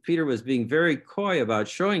 Peter was being very coy about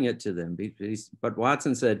showing it to them, but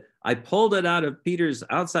Watson said, "I pulled it out of Peter's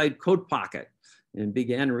outside coat pocket and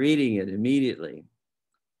began reading it immediately.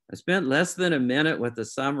 I spent less than a minute with the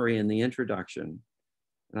summary and the introduction,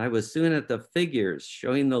 and I was soon at the figures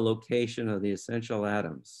showing the location of the essential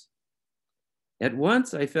atoms. At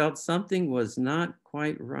once, I felt something was not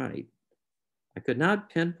quite right. I could not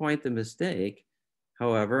pinpoint the mistake.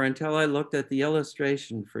 however, until I looked at the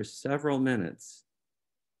illustration for several minutes.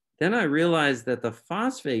 Then I realized that the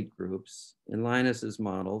phosphate groups in Linus's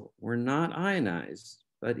model were not ionized,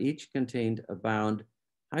 but each contained a bound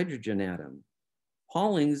hydrogen atom.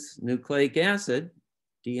 Pauling's nucleic acid,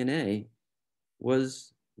 DNA,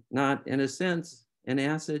 was not, in a sense, an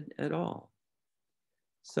acid at all.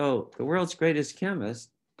 So the world's greatest chemist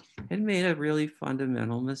had made a really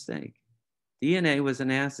fundamental mistake. DNA was an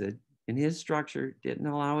acid, and his structure didn't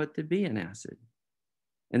allow it to be an acid.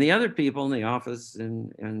 And the other people in the office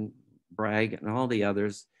and Bragg and all the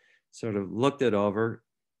others sort of looked it over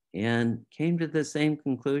and came to the same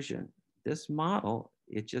conclusion. This model,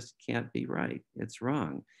 it just can't be right. It's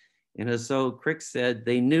wrong. And so Crick said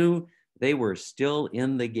they knew they were still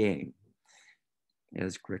in the game,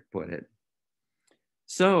 as Crick put it.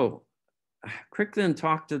 So Crick then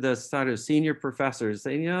talked to the sort of senior professors,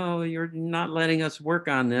 saying, you're not letting us work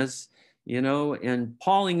on this, and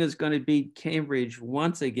Pauling is going to beat Cambridge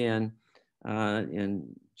once again.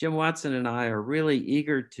 And Jim Watson and I are really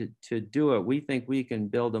eager to do it. We think we can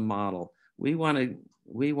build a model. We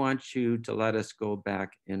want you to let us go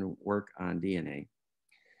back and work on DNA.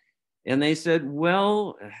 And they said,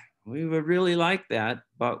 well, we would really like that,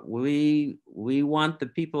 but we want the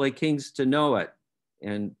people at King's to know it.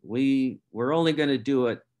 And we're only going to do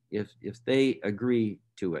it if they agree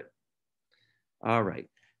to it. All right.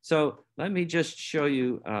 So let me just show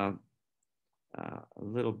you a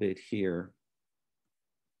little bit here.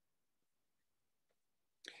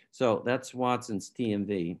 So that's Watson's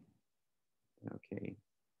TMV. Okay.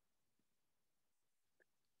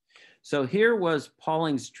 So here was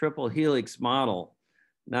Pauling's triple helix model.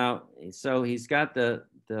 Now, so he's got the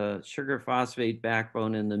sugar phosphate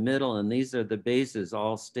backbone in the middle, and these are the bases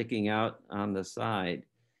all sticking out on the side.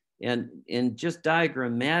 And just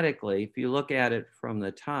diagrammatically, if you look at it from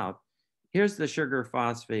the top, here's the sugar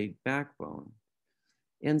phosphate backbone.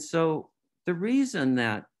 And so the reason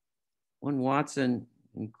that when Watson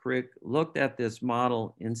and Crick looked at this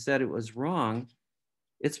model and said it was wrong,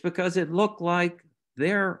 it's because it looked like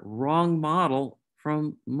their wrong model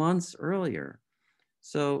from months earlier.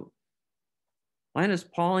 So Linus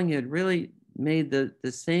Pauling had really made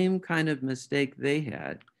the same kind of mistake they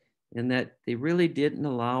had, in that they really didn't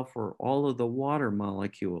allow for all of the water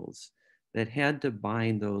molecules that had to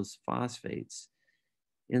bind those phosphates.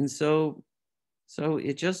 And so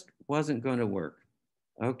it just wasn't going to work.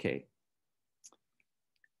 Okay.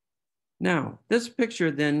 Now, this picture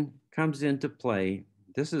then comes into play.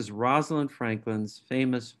 This is Rosalind Franklin's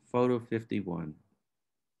famous photo 51.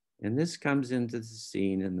 And this comes into the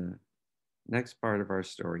scene in the next part of our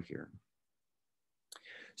story here.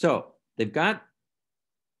 So they've got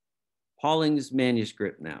Pauling's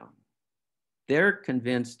manuscript now. They're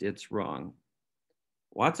convinced it's wrong.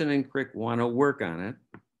 Watson and Crick want to work on it.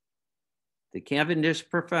 The Cavendish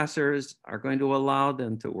professors are going to allow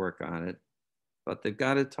them to work on it, but they've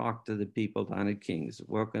got to talk to the people down at King's,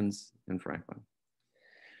 Wilkins and Franklin.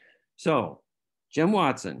 So Jim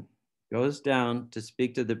Watson goes down to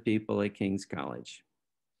speak to the people at King's College.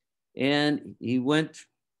 And he went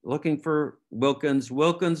looking for Wilkins.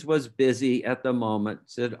 Wilkins was busy at the moment,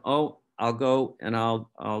 said, oh, I'll go and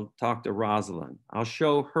I'll talk to Rosalind. I'll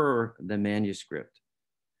show her the manuscript.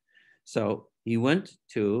 So he went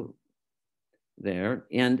to there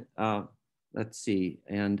and let's see.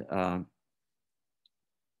 And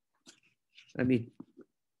let me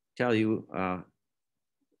tell you,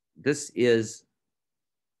 this is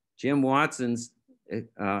Jim Watson's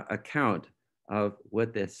account of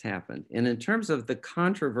what this happened. And in terms of the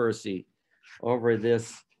controversy over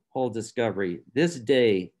this whole discovery, this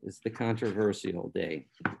day is the controversial day.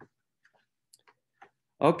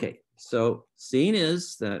 Okay, so scene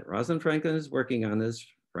is that Rosalind Franklin is working on this.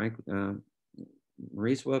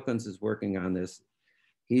 Maurice Wilkins is working on this.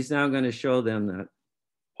 He's now going to show them that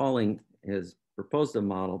Pauling has proposed a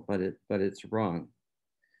model, but it's wrong.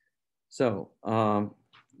 So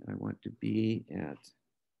I want to be at,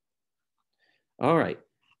 all right.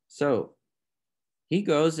 So he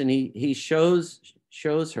goes and he shows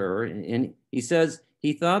her, and he says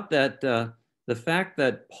he thought that the fact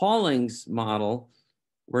that Pauling's model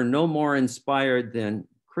were no more inspired than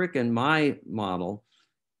Crick and my model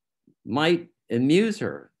might amuse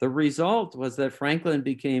her. The result was that Franklin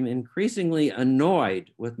became increasingly annoyed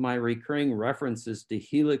with my recurring references to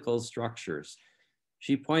helical structures.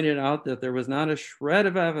 She pointed out that there was not a shred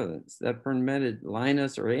of evidence that permitted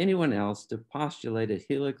Linus or anyone else to postulate a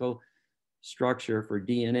helical structure for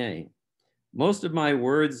DNA. Most of my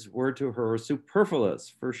words were to her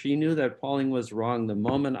superfluous, for she knew that Pauling was wrong the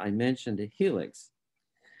moment I mentioned a helix.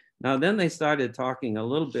 Now, then they started talking a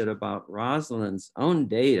little bit about Rosalind's own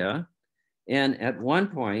data. And at one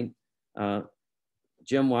point,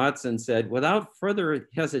 Jim Watson said, without further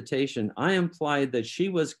hesitation, I implied that she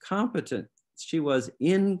was competent. She was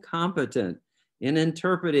incompetent in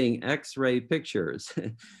interpreting X-ray pictures.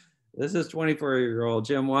 This is 24-year-old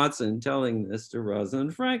Jim Watson telling this to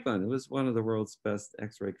Rosalind Franklin, who was one of the world's best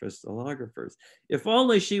X-ray crystallographers. If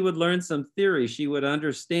only she would learn some theory, she would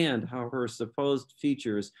understand how her supposed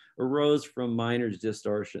features arose from minor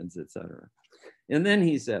distortions, etc. And then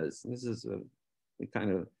he says, this is a kind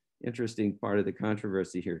of interesting part of the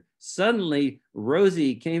controversy here. Suddenly,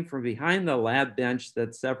 Rosie came from behind the lab bench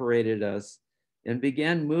that separated us and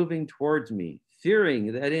began moving towards me.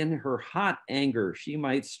 Fearing that in her hot anger, she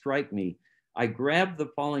might strike me, I grabbed the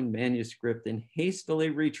falling manuscript and hastily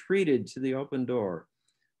retreated to the open door.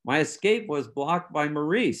 My escape was blocked by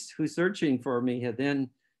Maurice, who, searching for me, had then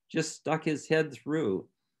just stuck his head through.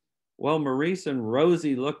 While Maurice and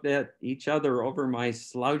Rosie looked at each other over my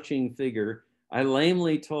slouching figure, I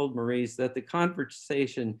lamely told Maurice that the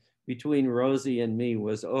conversation between Rosie and me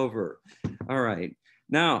was over. All right.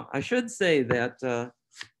 Now, I should say that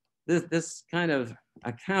this kind of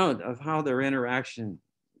account of how their interaction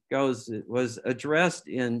goes was addressed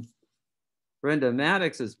in Brenda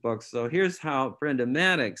Maddox's book. So here's how Brenda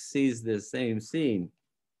Maddox sees this same scene.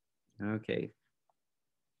 Okay.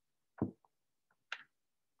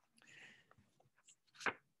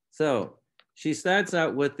 So she starts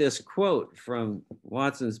out with this quote from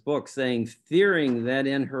Watson's book saying, fearing that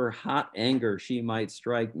in her hot anger she might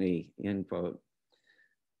strike me, end quote.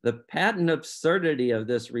 The patent absurdity of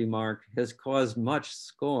this remark has caused much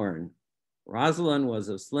scorn. Rosalind was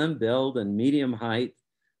of slim build and medium height,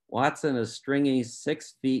 Watson a stringy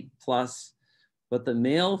 6 feet plus, but the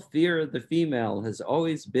male fear of the female has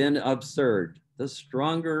always been absurd, the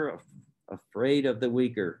stronger afraid of the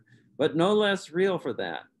weaker, but no less real for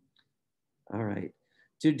that. All right.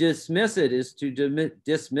 To dismiss it is to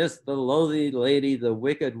dismiss the lowly lady, the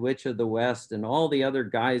wicked witch of the West, and all the other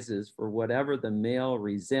guises for whatever the male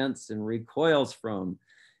resents and recoils from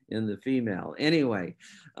in the female. Anyway,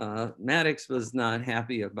 Maddox was not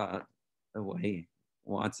happy about the way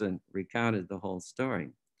Watson recounted the whole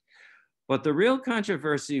story. But the real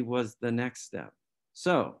controversy was the next step.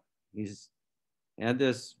 So he's had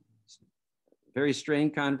this very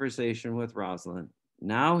strained conversation with Rosalind.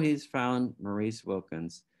 Now he's found Maurice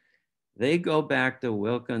Wilkins. They go back to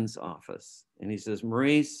Wilkins' office and he says,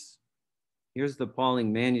 Maurice, here's the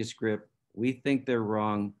Pauling manuscript. We think they're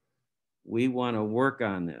wrong. We want to work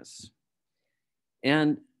on this.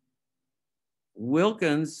 And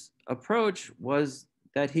Wilkins' approach was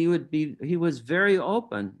that he was very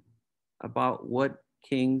open about what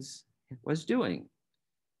King's was doing.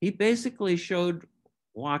 He basically showed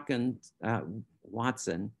Watson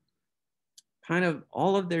kind of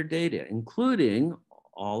all of their data, including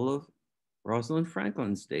all of Rosalind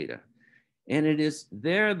Franklin's data. And it is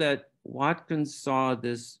there that Watkins saw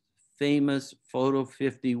this famous photo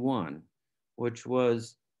 51, which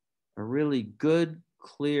was a really good,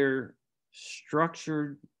 clear,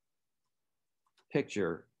 structured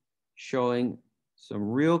picture showing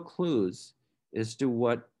some real clues as to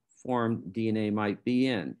what form DNA might be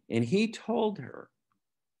in. And he told her,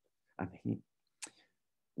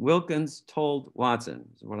 Wilkins told Watson,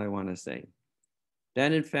 is what I want to say,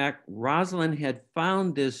 that in fact, Rosalind had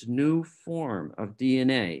found this new form of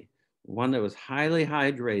DNA, one that was highly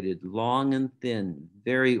hydrated, long and thin,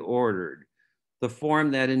 very ordered, the form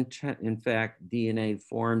that in fact DNA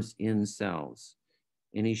forms in cells.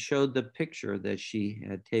 And he showed the picture that she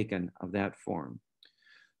had taken of that form.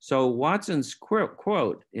 So Watson's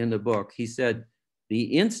quote in the book, he said, the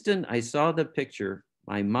instant I saw the picture,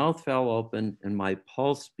 my mouth fell open and my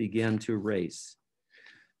pulse began to race.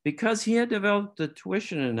 Because he had developed the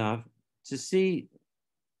tuition enough to see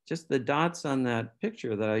just the dots on that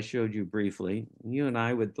picture that I showed you briefly. You and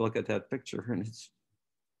I would look at that picture and it's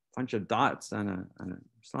a bunch of dots on a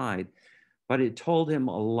slide, but it told him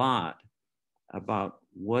a lot about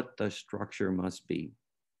what the structure must be.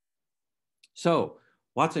 So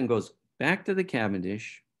Watson goes back to the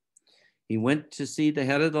Cavendish. He went to see the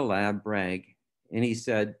head of the lab, Bragg, and he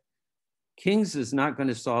said, King's is not going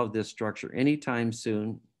to solve this structure anytime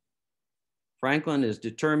soon. Franklin is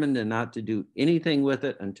determined not to do anything with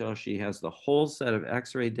it until she has the whole set of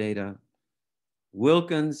X-ray data.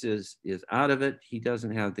 Wilkins is out of it. He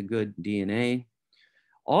doesn't have the good DNA.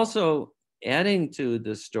 Also, adding to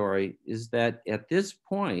the story is that at this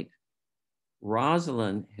point,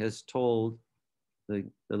 Rosalind has told the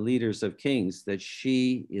leaders of King's that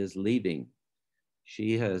she is leaving.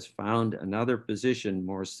 She has found another position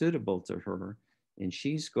more suitable to her, and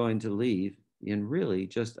she's going to leave in really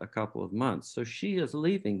just a couple of months. So she is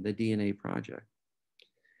leaving the DNA project.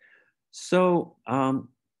 So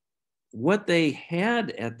what they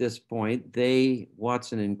had at this point,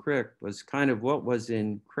 Watson and Crick, was kind of what was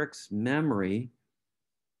in Crick's memory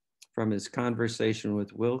from his conversation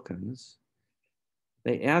with Wilkins.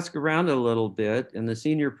 They asked around a little bit, and the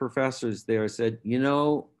senior professors there said, you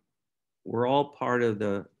know, we're all part of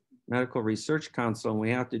the Medical Research Council, and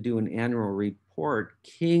we have to do an annual report.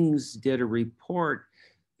 King's did a report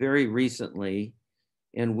very recently,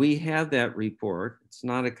 and we have that report. It's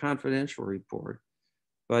not a confidential report,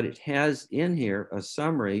 but it has in here a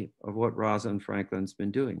summary of what Rosalind Franklin's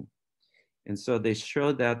been doing. And so they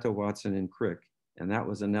showed that to Watson and Crick, and that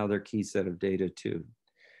was another key set of data too.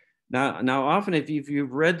 Now often if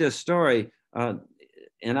you've read this story,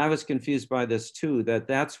 and I was confused by this too,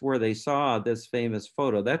 that's where they saw this famous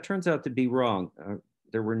photo. That turns out to be wrong.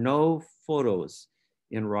 There were no photos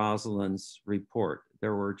in Rosalind's report.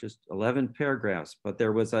 There were just 11 paragraphs, but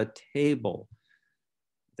there was a table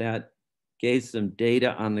that gave some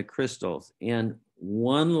data on the crystals. And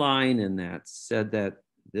one line in that said that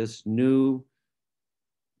this new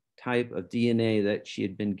type of DNA that she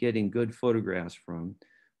had been getting good photographs from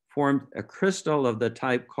formed a crystal of the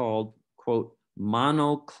type called, quote,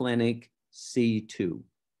 monoclinic C2.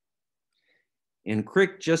 And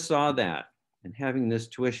Crick just saw that, and having this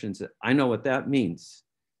tuition said, I know what that means.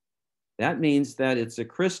 That means that it's a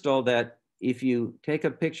crystal that if you take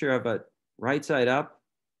a picture of it right side up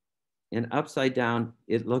and upside down,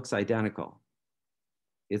 it looks identical.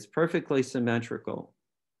 It's perfectly symmetrical,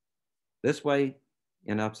 this way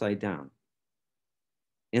and upside down.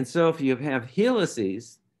 And so if you have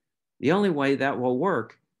helices, the only way that will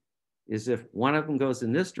work is if one of them goes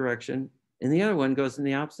in this direction and the other one goes in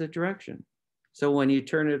the opposite direction. So when you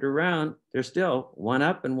turn it around, there's still one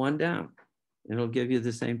up and one down. It'll give you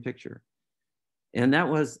the same picture. And that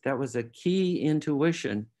was a key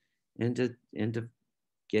intuition into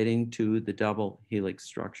getting to the double helix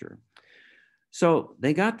structure. So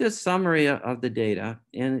they got this summary of the data,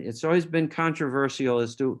 and it's always been controversial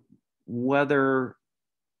as to whether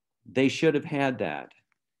they should have had that.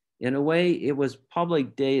 In a way, it was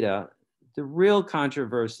public data. The real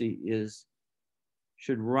controversy is,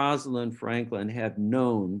 should Rosalind Franklin have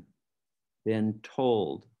been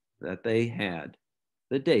told that they had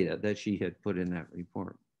the data that she had put in that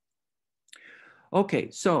report? Okay,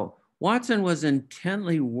 so Watson was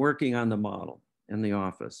intently working on the model in the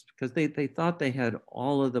office because they thought they had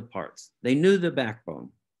all of the parts. They knew the backbone,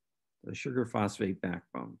 the sugar phosphate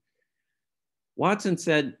backbone. Watson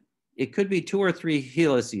said it could be 2 or 3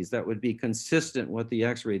 helices that would be consistent with the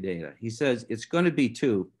X-ray data. He says it's going to be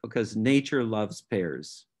 2 because nature loves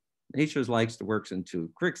pairs. Nature likes to work in 2.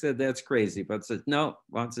 Crick said that's crazy, but said no.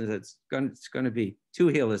 Watson said it's going to be 2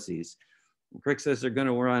 helices. Crick says they're going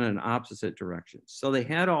to run in opposite directions. So they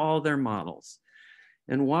had all their models.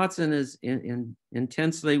 And Watson is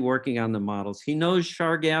intensely working on the models. He knows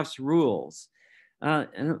Chargaff's rules,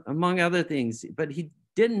 and among other things, but he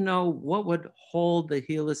didn't know what would hold the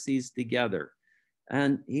helices together.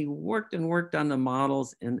 And he worked and worked on the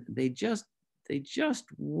models, and they just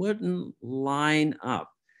wouldn't line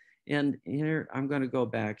up. And here, I'm going to go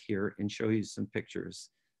back here and show you some pictures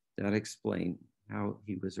that explain how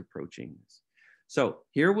he was approaching this. So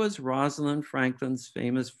here was Rosalind Franklin's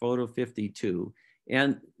famous photo 52.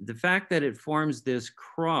 And the fact that it forms this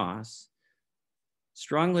cross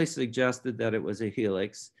strongly suggested that it was a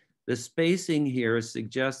helix. The spacing here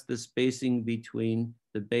suggests the spacing between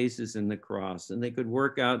the bases and the cross. And they could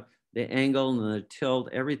work out the angle and the tilt,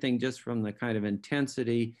 everything just from the kind of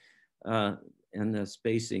intensity and the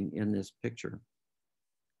spacing in this picture.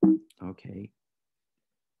 Okay.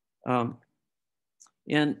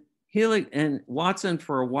 And Watson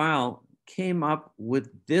for a while came up with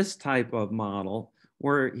this type of model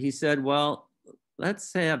where he said, well,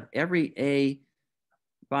 let's have every A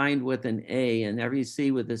bind with an A and every C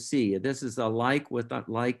with a C. This is a like with a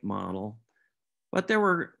like model. But there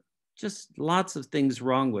were just lots of things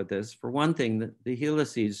wrong with this. For one thing, the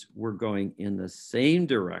helices were going in the same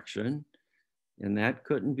direction, and that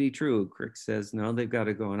couldn't be true. Crick says, no, they've got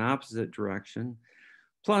to go in opposite direction.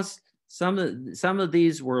 Plus, some of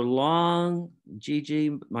these were long.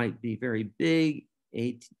 GG might be very big.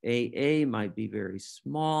 AA might be very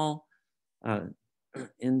small.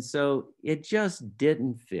 And so it just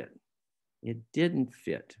didn't fit. It didn't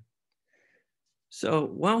fit. So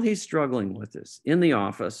while he's struggling with this in the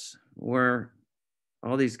office where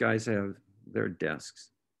all these guys have their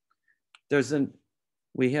desks,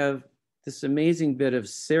 we have this amazing bit of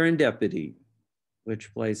serendipity,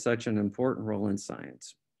 which plays such an important role in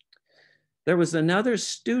science. There was another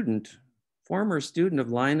student, former student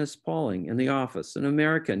of Linus Pauling in the office, an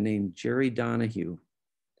American named Jerry Donahue.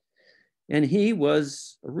 And he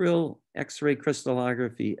was a real X-ray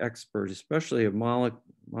crystallography expert, especially of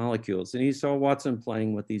molecules. And he saw Watson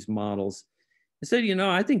playing with these models. He said, you know,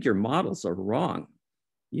 I think your models are wrong.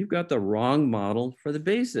 You've got the wrong model for the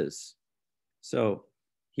bases. So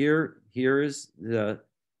here's the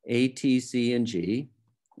A, T, C, and G.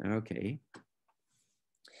 Okay.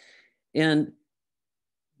 And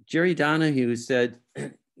Jerry Donahue said,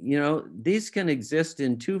 you know, these can exist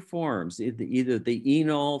in two forms, either the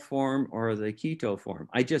enol form or the keto form.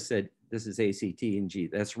 I just said, this is A, C, T, and G.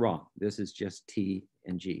 That's wrong. This is just T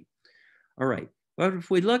and G. All right. But if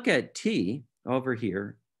we look at T over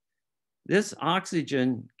here, this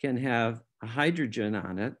oxygen can have a hydrogen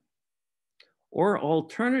on it, or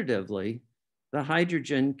alternatively, the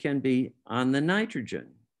hydrogen can be on the nitrogen.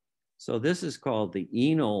 So this is called the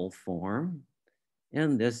enol form,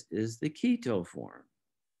 and this is the keto form.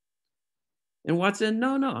 And Watson,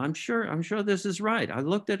 no, I'm sure this is right. I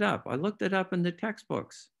looked it up. I looked it up in the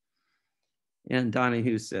textbooks. And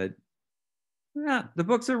Donahue said, yeah, the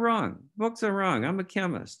books are wrong. Books are wrong. I'm a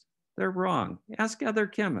chemist. They're wrong. Ask other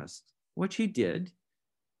chemists, which he did.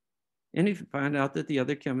 And he found out that the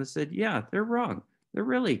other chemists said, yeah, they're wrong. They're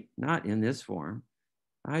really not in this form.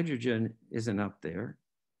 Hydrogen isn't up there.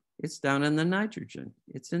 It's down in the nitrogen.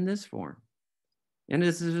 It's in this form. And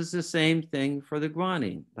this is the same thing for the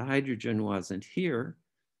guanine. The hydrogen wasn't here.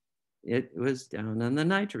 It was down on the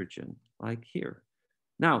nitrogen, like here.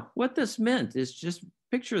 Now, what this meant is just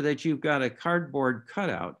picture that you've got a cardboard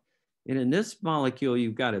cutout. And in this molecule,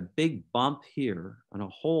 you've got a big bump here and a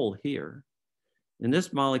hole here. In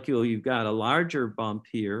this molecule, you've got a larger bump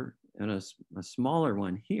here and a smaller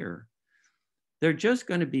one here. They're just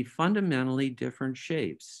going to be fundamentally different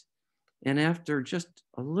shapes. And after just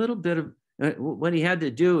a little bit of, what he had to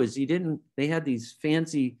do is they had these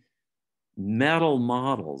fancy metal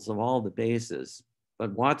models of all the bases,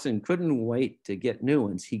 but Watson couldn't wait to get new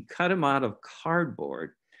ones. He cut them out of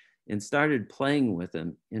cardboard and started playing with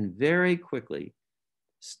them, and very quickly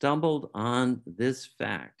stumbled on this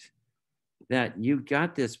fact that you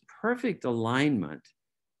got this perfect alignment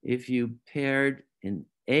if you paired an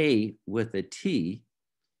A with a T,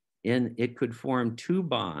 and it could form two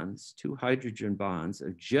bonds, two hydrogen bonds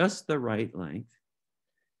of just the right length.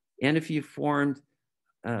 And if you formed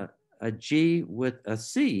a G with a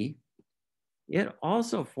C, it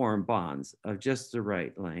also formed bonds of just the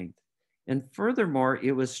right length. And furthermore,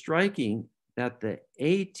 it was striking that the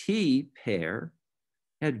AT pair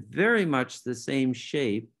had very much the same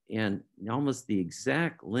shape and almost the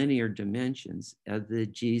exact linear dimensions as the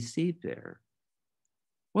GC pair.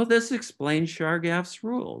 Well, this explains Chargaff's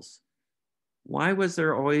rules. Why was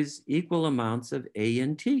there always equal amounts of A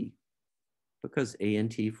and T? Because A and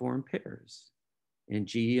T form pairs. And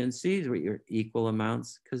G and C were equal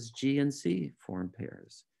amounts because G and C form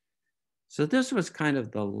pairs. So this was kind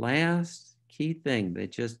of the last key thing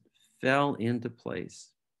that just fell into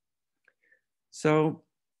place. So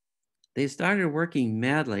they started working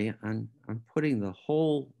madly on putting the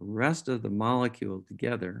whole rest of the molecule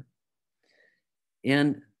together.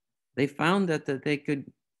 And they found that they could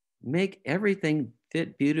make everything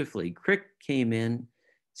fit beautifully. Crick came in,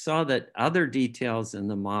 saw that other details in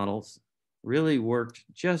the models really worked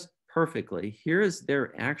just perfectly. Here is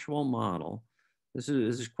their actual model. This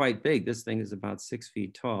is quite big. This thing is about 6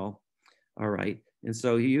 feet tall. All right. And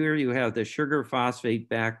so here you have the sugar phosphate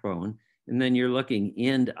backbone, and then you're looking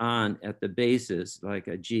end on at the bases, like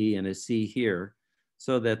a G and a C here,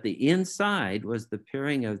 so that the inside was the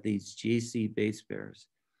pairing of these GC base pairs.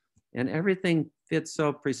 And everything fits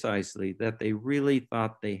so precisely that they really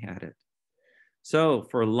thought they had it. So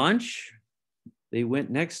for lunch, they went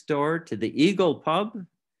next door to the Eagle Pub,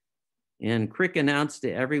 and Crick announced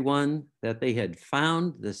to everyone that they had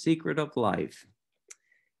found the secret of life.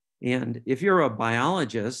 And if you're a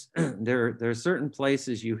biologist, there are certain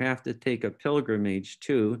places you have to take a pilgrimage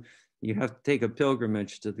to. You have to take a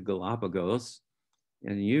pilgrimage to the Galapagos,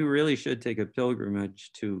 and you really should take a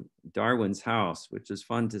pilgrimage to Darwin's house, which is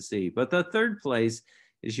fun to see. But the third place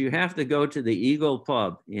is you have to go to the Eagle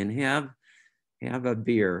Pub and have a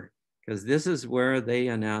beer, because this is where they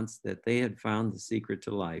announced that they had found the secret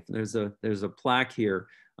to life. And there's a plaque here,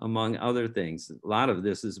 among other things. A lot of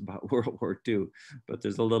this is about World War II, but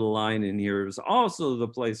there's a little line in here. It was also the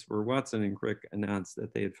place where Watson and Crick announced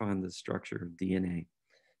that they had found the structure of DNA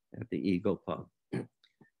at the Eagle Pub.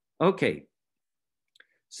 Okay,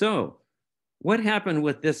 so what happened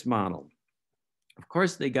with this model? Of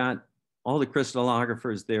course, they got all the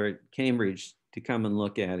crystallographers there at Cambridge to come and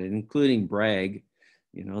look at it, including Bragg.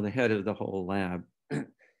 you know, the head of the whole lab.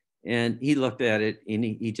 And he looked at it and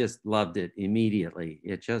he just loved it immediately.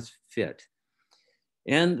 It just fit.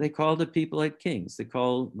 And they called the people at King's. They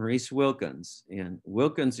called Maurice Wilkins, and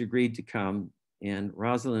Wilkins agreed to come, and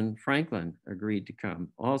Rosalind Franklin agreed to come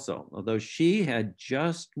also, although she had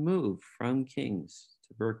just moved from King's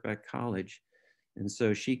to Birkbeck College. And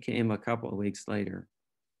so she came a couple of weeks later.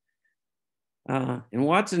 And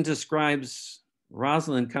Watson describes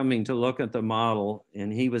Rosalind coming to look at the model,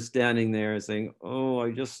 and he was standing there saying, "Oh,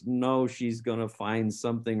 I just know she's going to find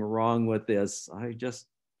something wrong with this. I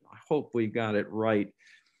hope we got it right."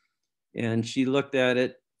 And she looked at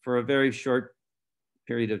it for a very short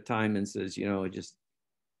period of time and says, "You know,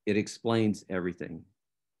 it explains everything.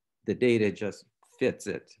 The data just fits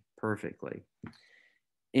it perfectly."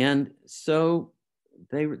 And so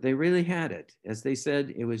they really had it. As they said,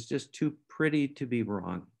 it was just too pretty to be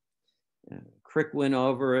wrong. Crick went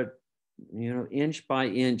over it, you know, inch by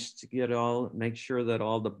inch to make sure that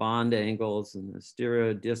all the bond angles and the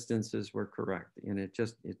stereo distances were correct. And it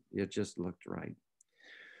just looked right.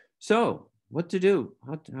 So what to do,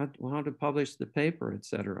 how to publish the paper, et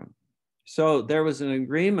cetera. So there was an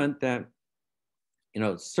agreement that, you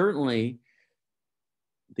know, certainly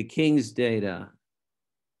the King's data,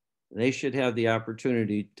 they should have the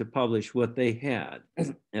opportunity to publish what they had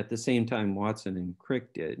at the same time Watson and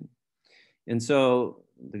Crick did. And so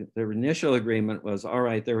the initial agreement was, all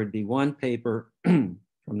right, there would be one paper from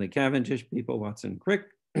the Cavendish people, Watson and Crick.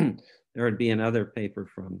 There would be another paper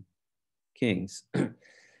from King's.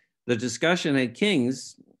 The discussion at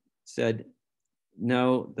King's said,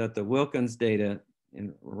 no, that the Wilkins data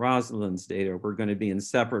and Rosalind's data were going to be in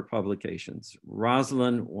separate publications.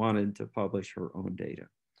 Rosalind wanted to publish her own data.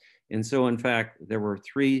 And so in fact, there were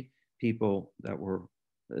three people that were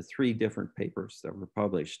three different papers that were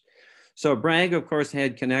published. So Bragg, of course,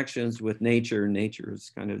 had connections with Nature. Nature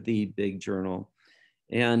is kind of the big journal.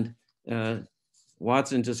 And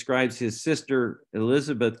Watson describes his sister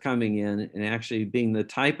Elizabeth coming in and actually being the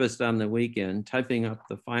typist on the weekend, typing up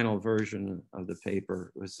the final version of the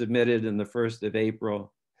paper. It was submitted in the 1st of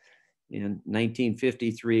April in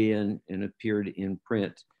 1953 and appeared in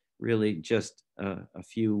print really just a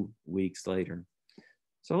few weeks later.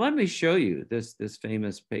 So let me show you this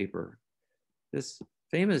famous paper. This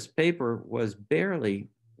famous paper was barely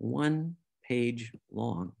 1 page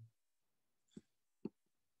long.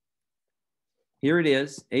 Here it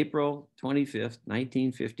is, April 25th,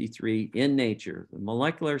 1953, in Nature, the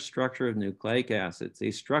molecular structure of nucleic acids,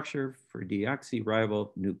 a structure for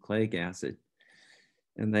deoxyribonucleic acid.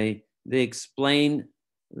 And they explain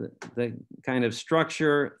the kind of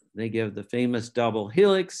structure. They give the famous double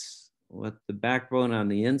helix with the backbone on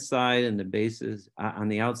the inside and the bases on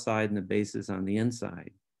the outside and the bases on the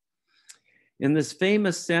inside. In this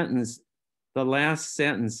famous sentence, the last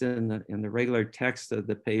sentence in the regular text of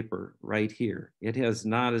the paper right here, it has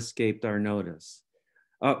not escaped our notice.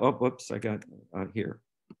 Oh, whoops, I got here.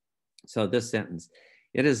 So this sentence,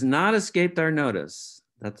 it has not escaped our notice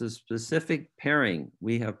that the specific pairing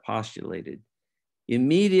we have postulated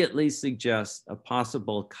immediately suggests a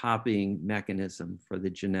possible copying mechanism for the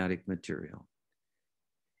genetic material.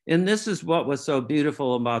 And this is what was so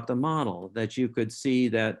beautiful about the model, that you could see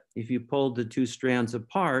that if you pulled the two strands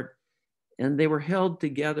apart, and they were held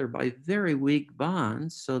together by very weak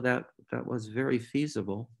bonds, so that was very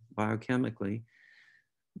feasible biochemically,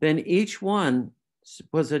 then each one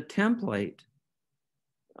was a template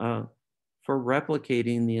for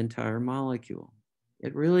replicating the entire molecule.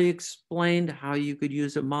 It really explained how you could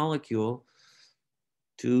use a molecule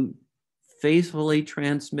to faithfully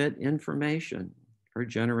transmit information for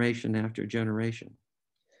generation after generation.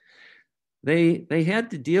 They had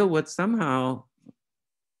to deal with somehow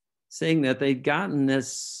saying that they'd gotten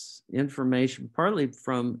this information partly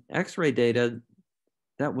from X-ray data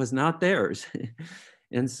that was not theirs.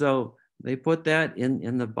 And so they put that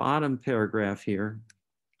in the bottom paragraph here.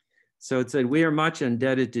 So it said, we are much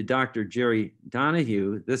indebted to Dr. Jerry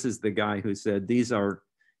Donahue. This is the guy who said, these are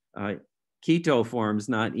keto forms,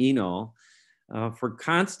 not enol, for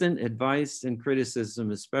constant advice and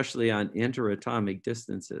criticism, especially on interatomic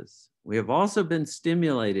distances. We have also been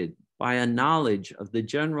stimulated by a knowledge of the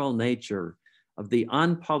general nature of the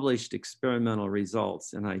unpublished experimental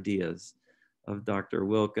results and ideas of Dr.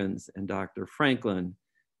 Wilkins and Dr. Franklin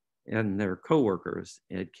and their co-workers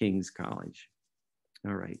at King's College.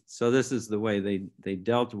 All right, so this is the way they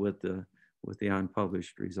dealt with the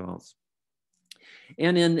unpublished results.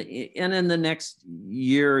 And in the next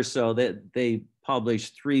year or so, they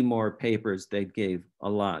published 3 more papers that gave a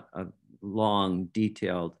lot of long,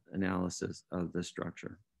 detailed analysis of the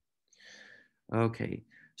structure. Okay,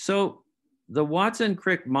 so the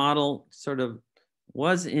Watson-Crick model sort of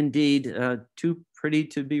was indeed too pretty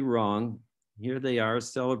to be wrong. Here they are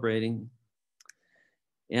celebrating.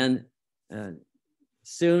 And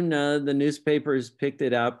soon the newspapers picked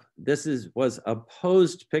it up. This was a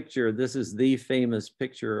posed picture. This is the famous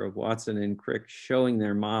picture of Watson and Crick showing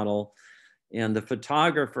their model. And the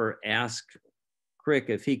photographer asked Crick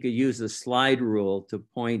if he could use a slide rule to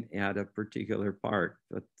point at a particular part,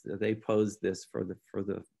 but they posed this for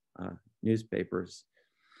the newspapers.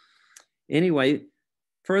 Anyway,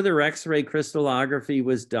 further X-ray crystallography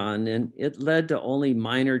was done, and it led to only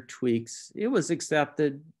minor tweaks. It was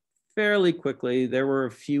accepted fairly quickly. There were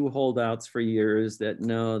a few holdouts for years that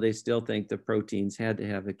no, they still think the proteins had to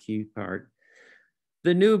have a key part.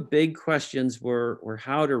 The new big questions were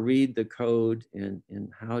how to read the code and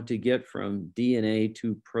how to get from DNA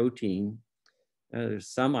to protein. There's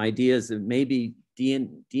some ideas that maybe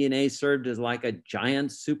DNA served as like a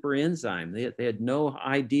giant super enzyme. They had no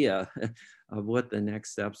idea of what the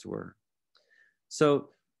next steps were. So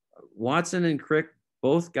Watson and Crick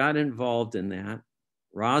both got involved in that.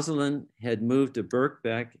 Rosalind had moved to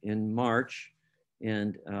Birkbeck in March,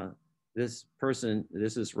 and this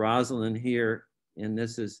is Rosalind here, and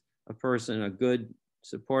this is a person, a good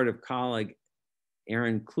supportive colleague,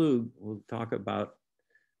 Aaron Klug, we'll talk about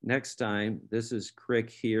next time. This is Crick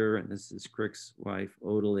here, and this is Crick's wife,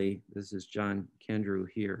 Odalie. This is John Kendrew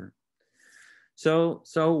here. So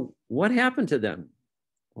what happened to them?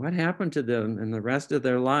 What happened to them in the rest of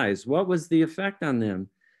their lives? What was the effect on them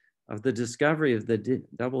of the discovery of the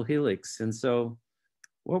double helix? And so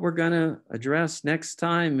what we're gonna address next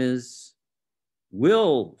time is,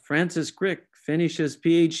 will Francis Crick finish his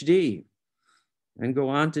PhD and go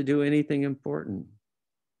on to do anything important?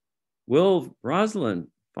 Will Rosalind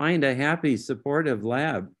find a happy, supportive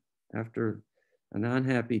lab after an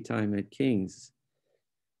unhappy time at King's?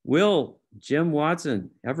 Will Jim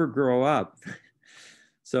Watson ever grow up?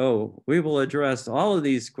 So we will address all of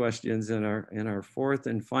these questions in our fourth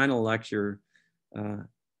and final lecture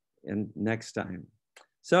next time.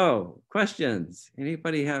 So questions,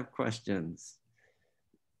 anybody have questions?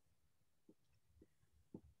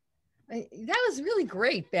 That was really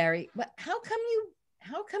great, Barry. But how come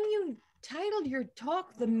you titled your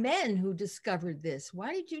talk "The Men Who Discovered This"?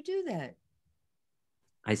 Why did you do that?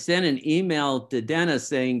 I sent an email to Dennis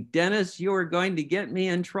saying, Dennis, you are going to get me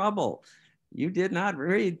in trouble. You did not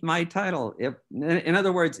read my title. In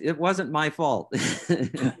other words, it wasn't my fault.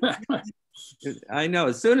 I know.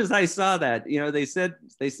 As soon as I saw that,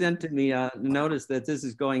 they sent to me a notice that this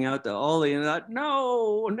is going out to Oli, and I thought,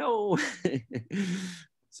 no.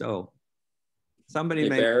 So somebody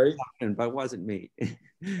may have spoken, but it wasn't me.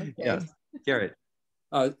 Okay. Yes, Garrett.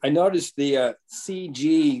 I noticed the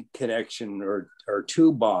CG connection or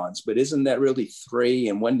 2 bonds, but isn't that really 3?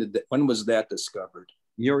 And when was that discovered?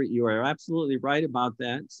 You are absolutely right about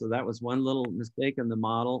that. So that was one little mistake in the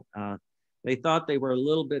model. They thought they were a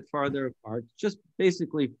little bit farther apart. Just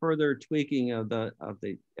basically further tweaking of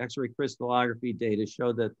the X-ray crystallography data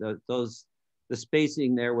showed that the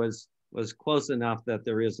spacing there was close enough that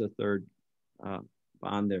there is a third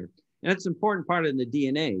bond there. And it's an important part of the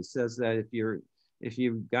DNA. It says that if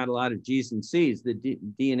you've got a lot of G's and C's, the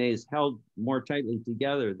DNA is held more tightly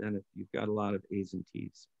together than if you've got a lot of A's and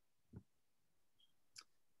T's.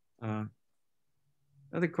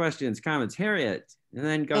 Other questions, comments? Harriet, and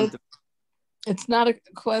then go to... It's not a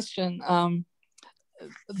question,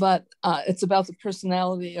 but it's about the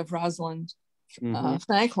personality of Rosalind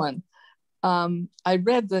Franklin. I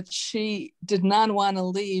read that she did not want to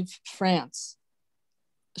leave France.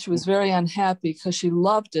 She was very unhappy because she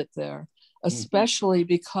loved it there, especially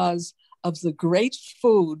because of the great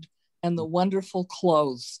food and the wonderful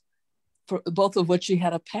clothes, for both of which she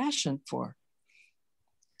had a passion for.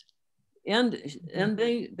 And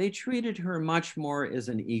they treated her much more as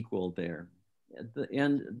an equal there.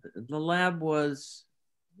 And the lab was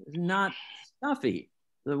not stuffy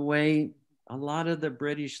the way a lot of the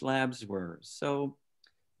British labs were. So,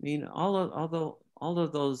 I mean, all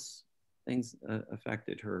of those things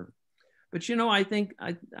affected her. But I think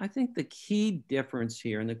the key difference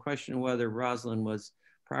here, and the question of whether Rosalind was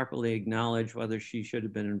properly acknowledged, whether she should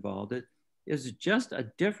have been involved, is just a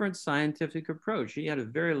different scientific approach. She had a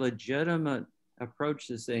very legitimate approach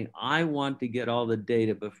to saying, I want to get all the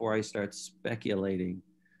data before I start speculating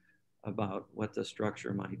about what the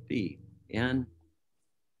structure might be. And,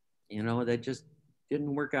 that just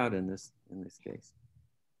didn't work out in this case.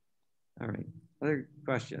 All right, other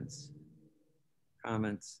questions,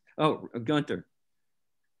 comments? Oh, Gunther.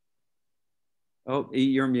 Oh,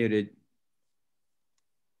 you're muted.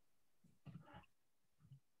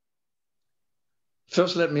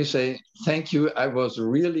 first let me say thank you. I was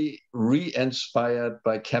really re-inspired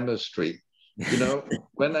by chemistry. You know,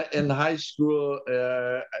 when in high school,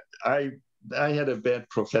 I had a bad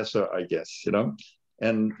professor, I guess, you know,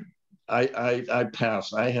 and I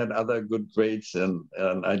passed. I had other good grades, and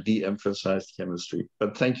I de-emphasized chemistry.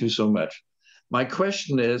 But thank you so much. My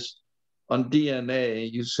question is, on DNA,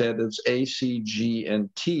 you said it's A, C, G, and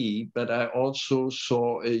T, but I also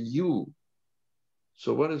saw a U.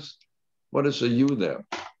 So what is a U there?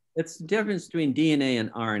 It's the difference between DNA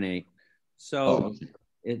and RNA. So, okay.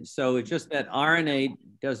 it's just that RNA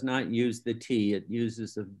does not use the T. It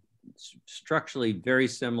uses a structurally very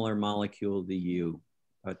similar molecule, the U,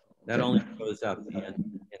 but that only shows up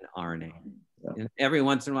in RNA. Yeah. And every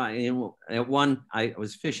once in a while, I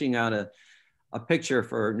was fishing out a picture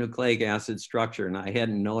for nucleic acid structure, and I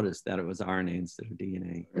hadn't noticed that it was RNA instead of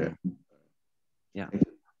DNA. Yeah.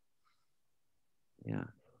 Yeah.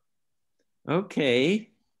 Okay.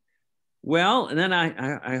 Well, and then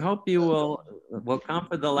I hope you will come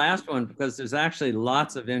for the last one, because there's actually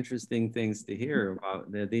lots of interesting things to hear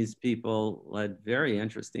about. These people led very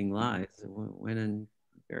interesting lives, went in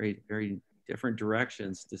very, very different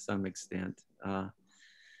directions to some extent.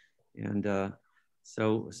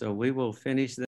 So we will finish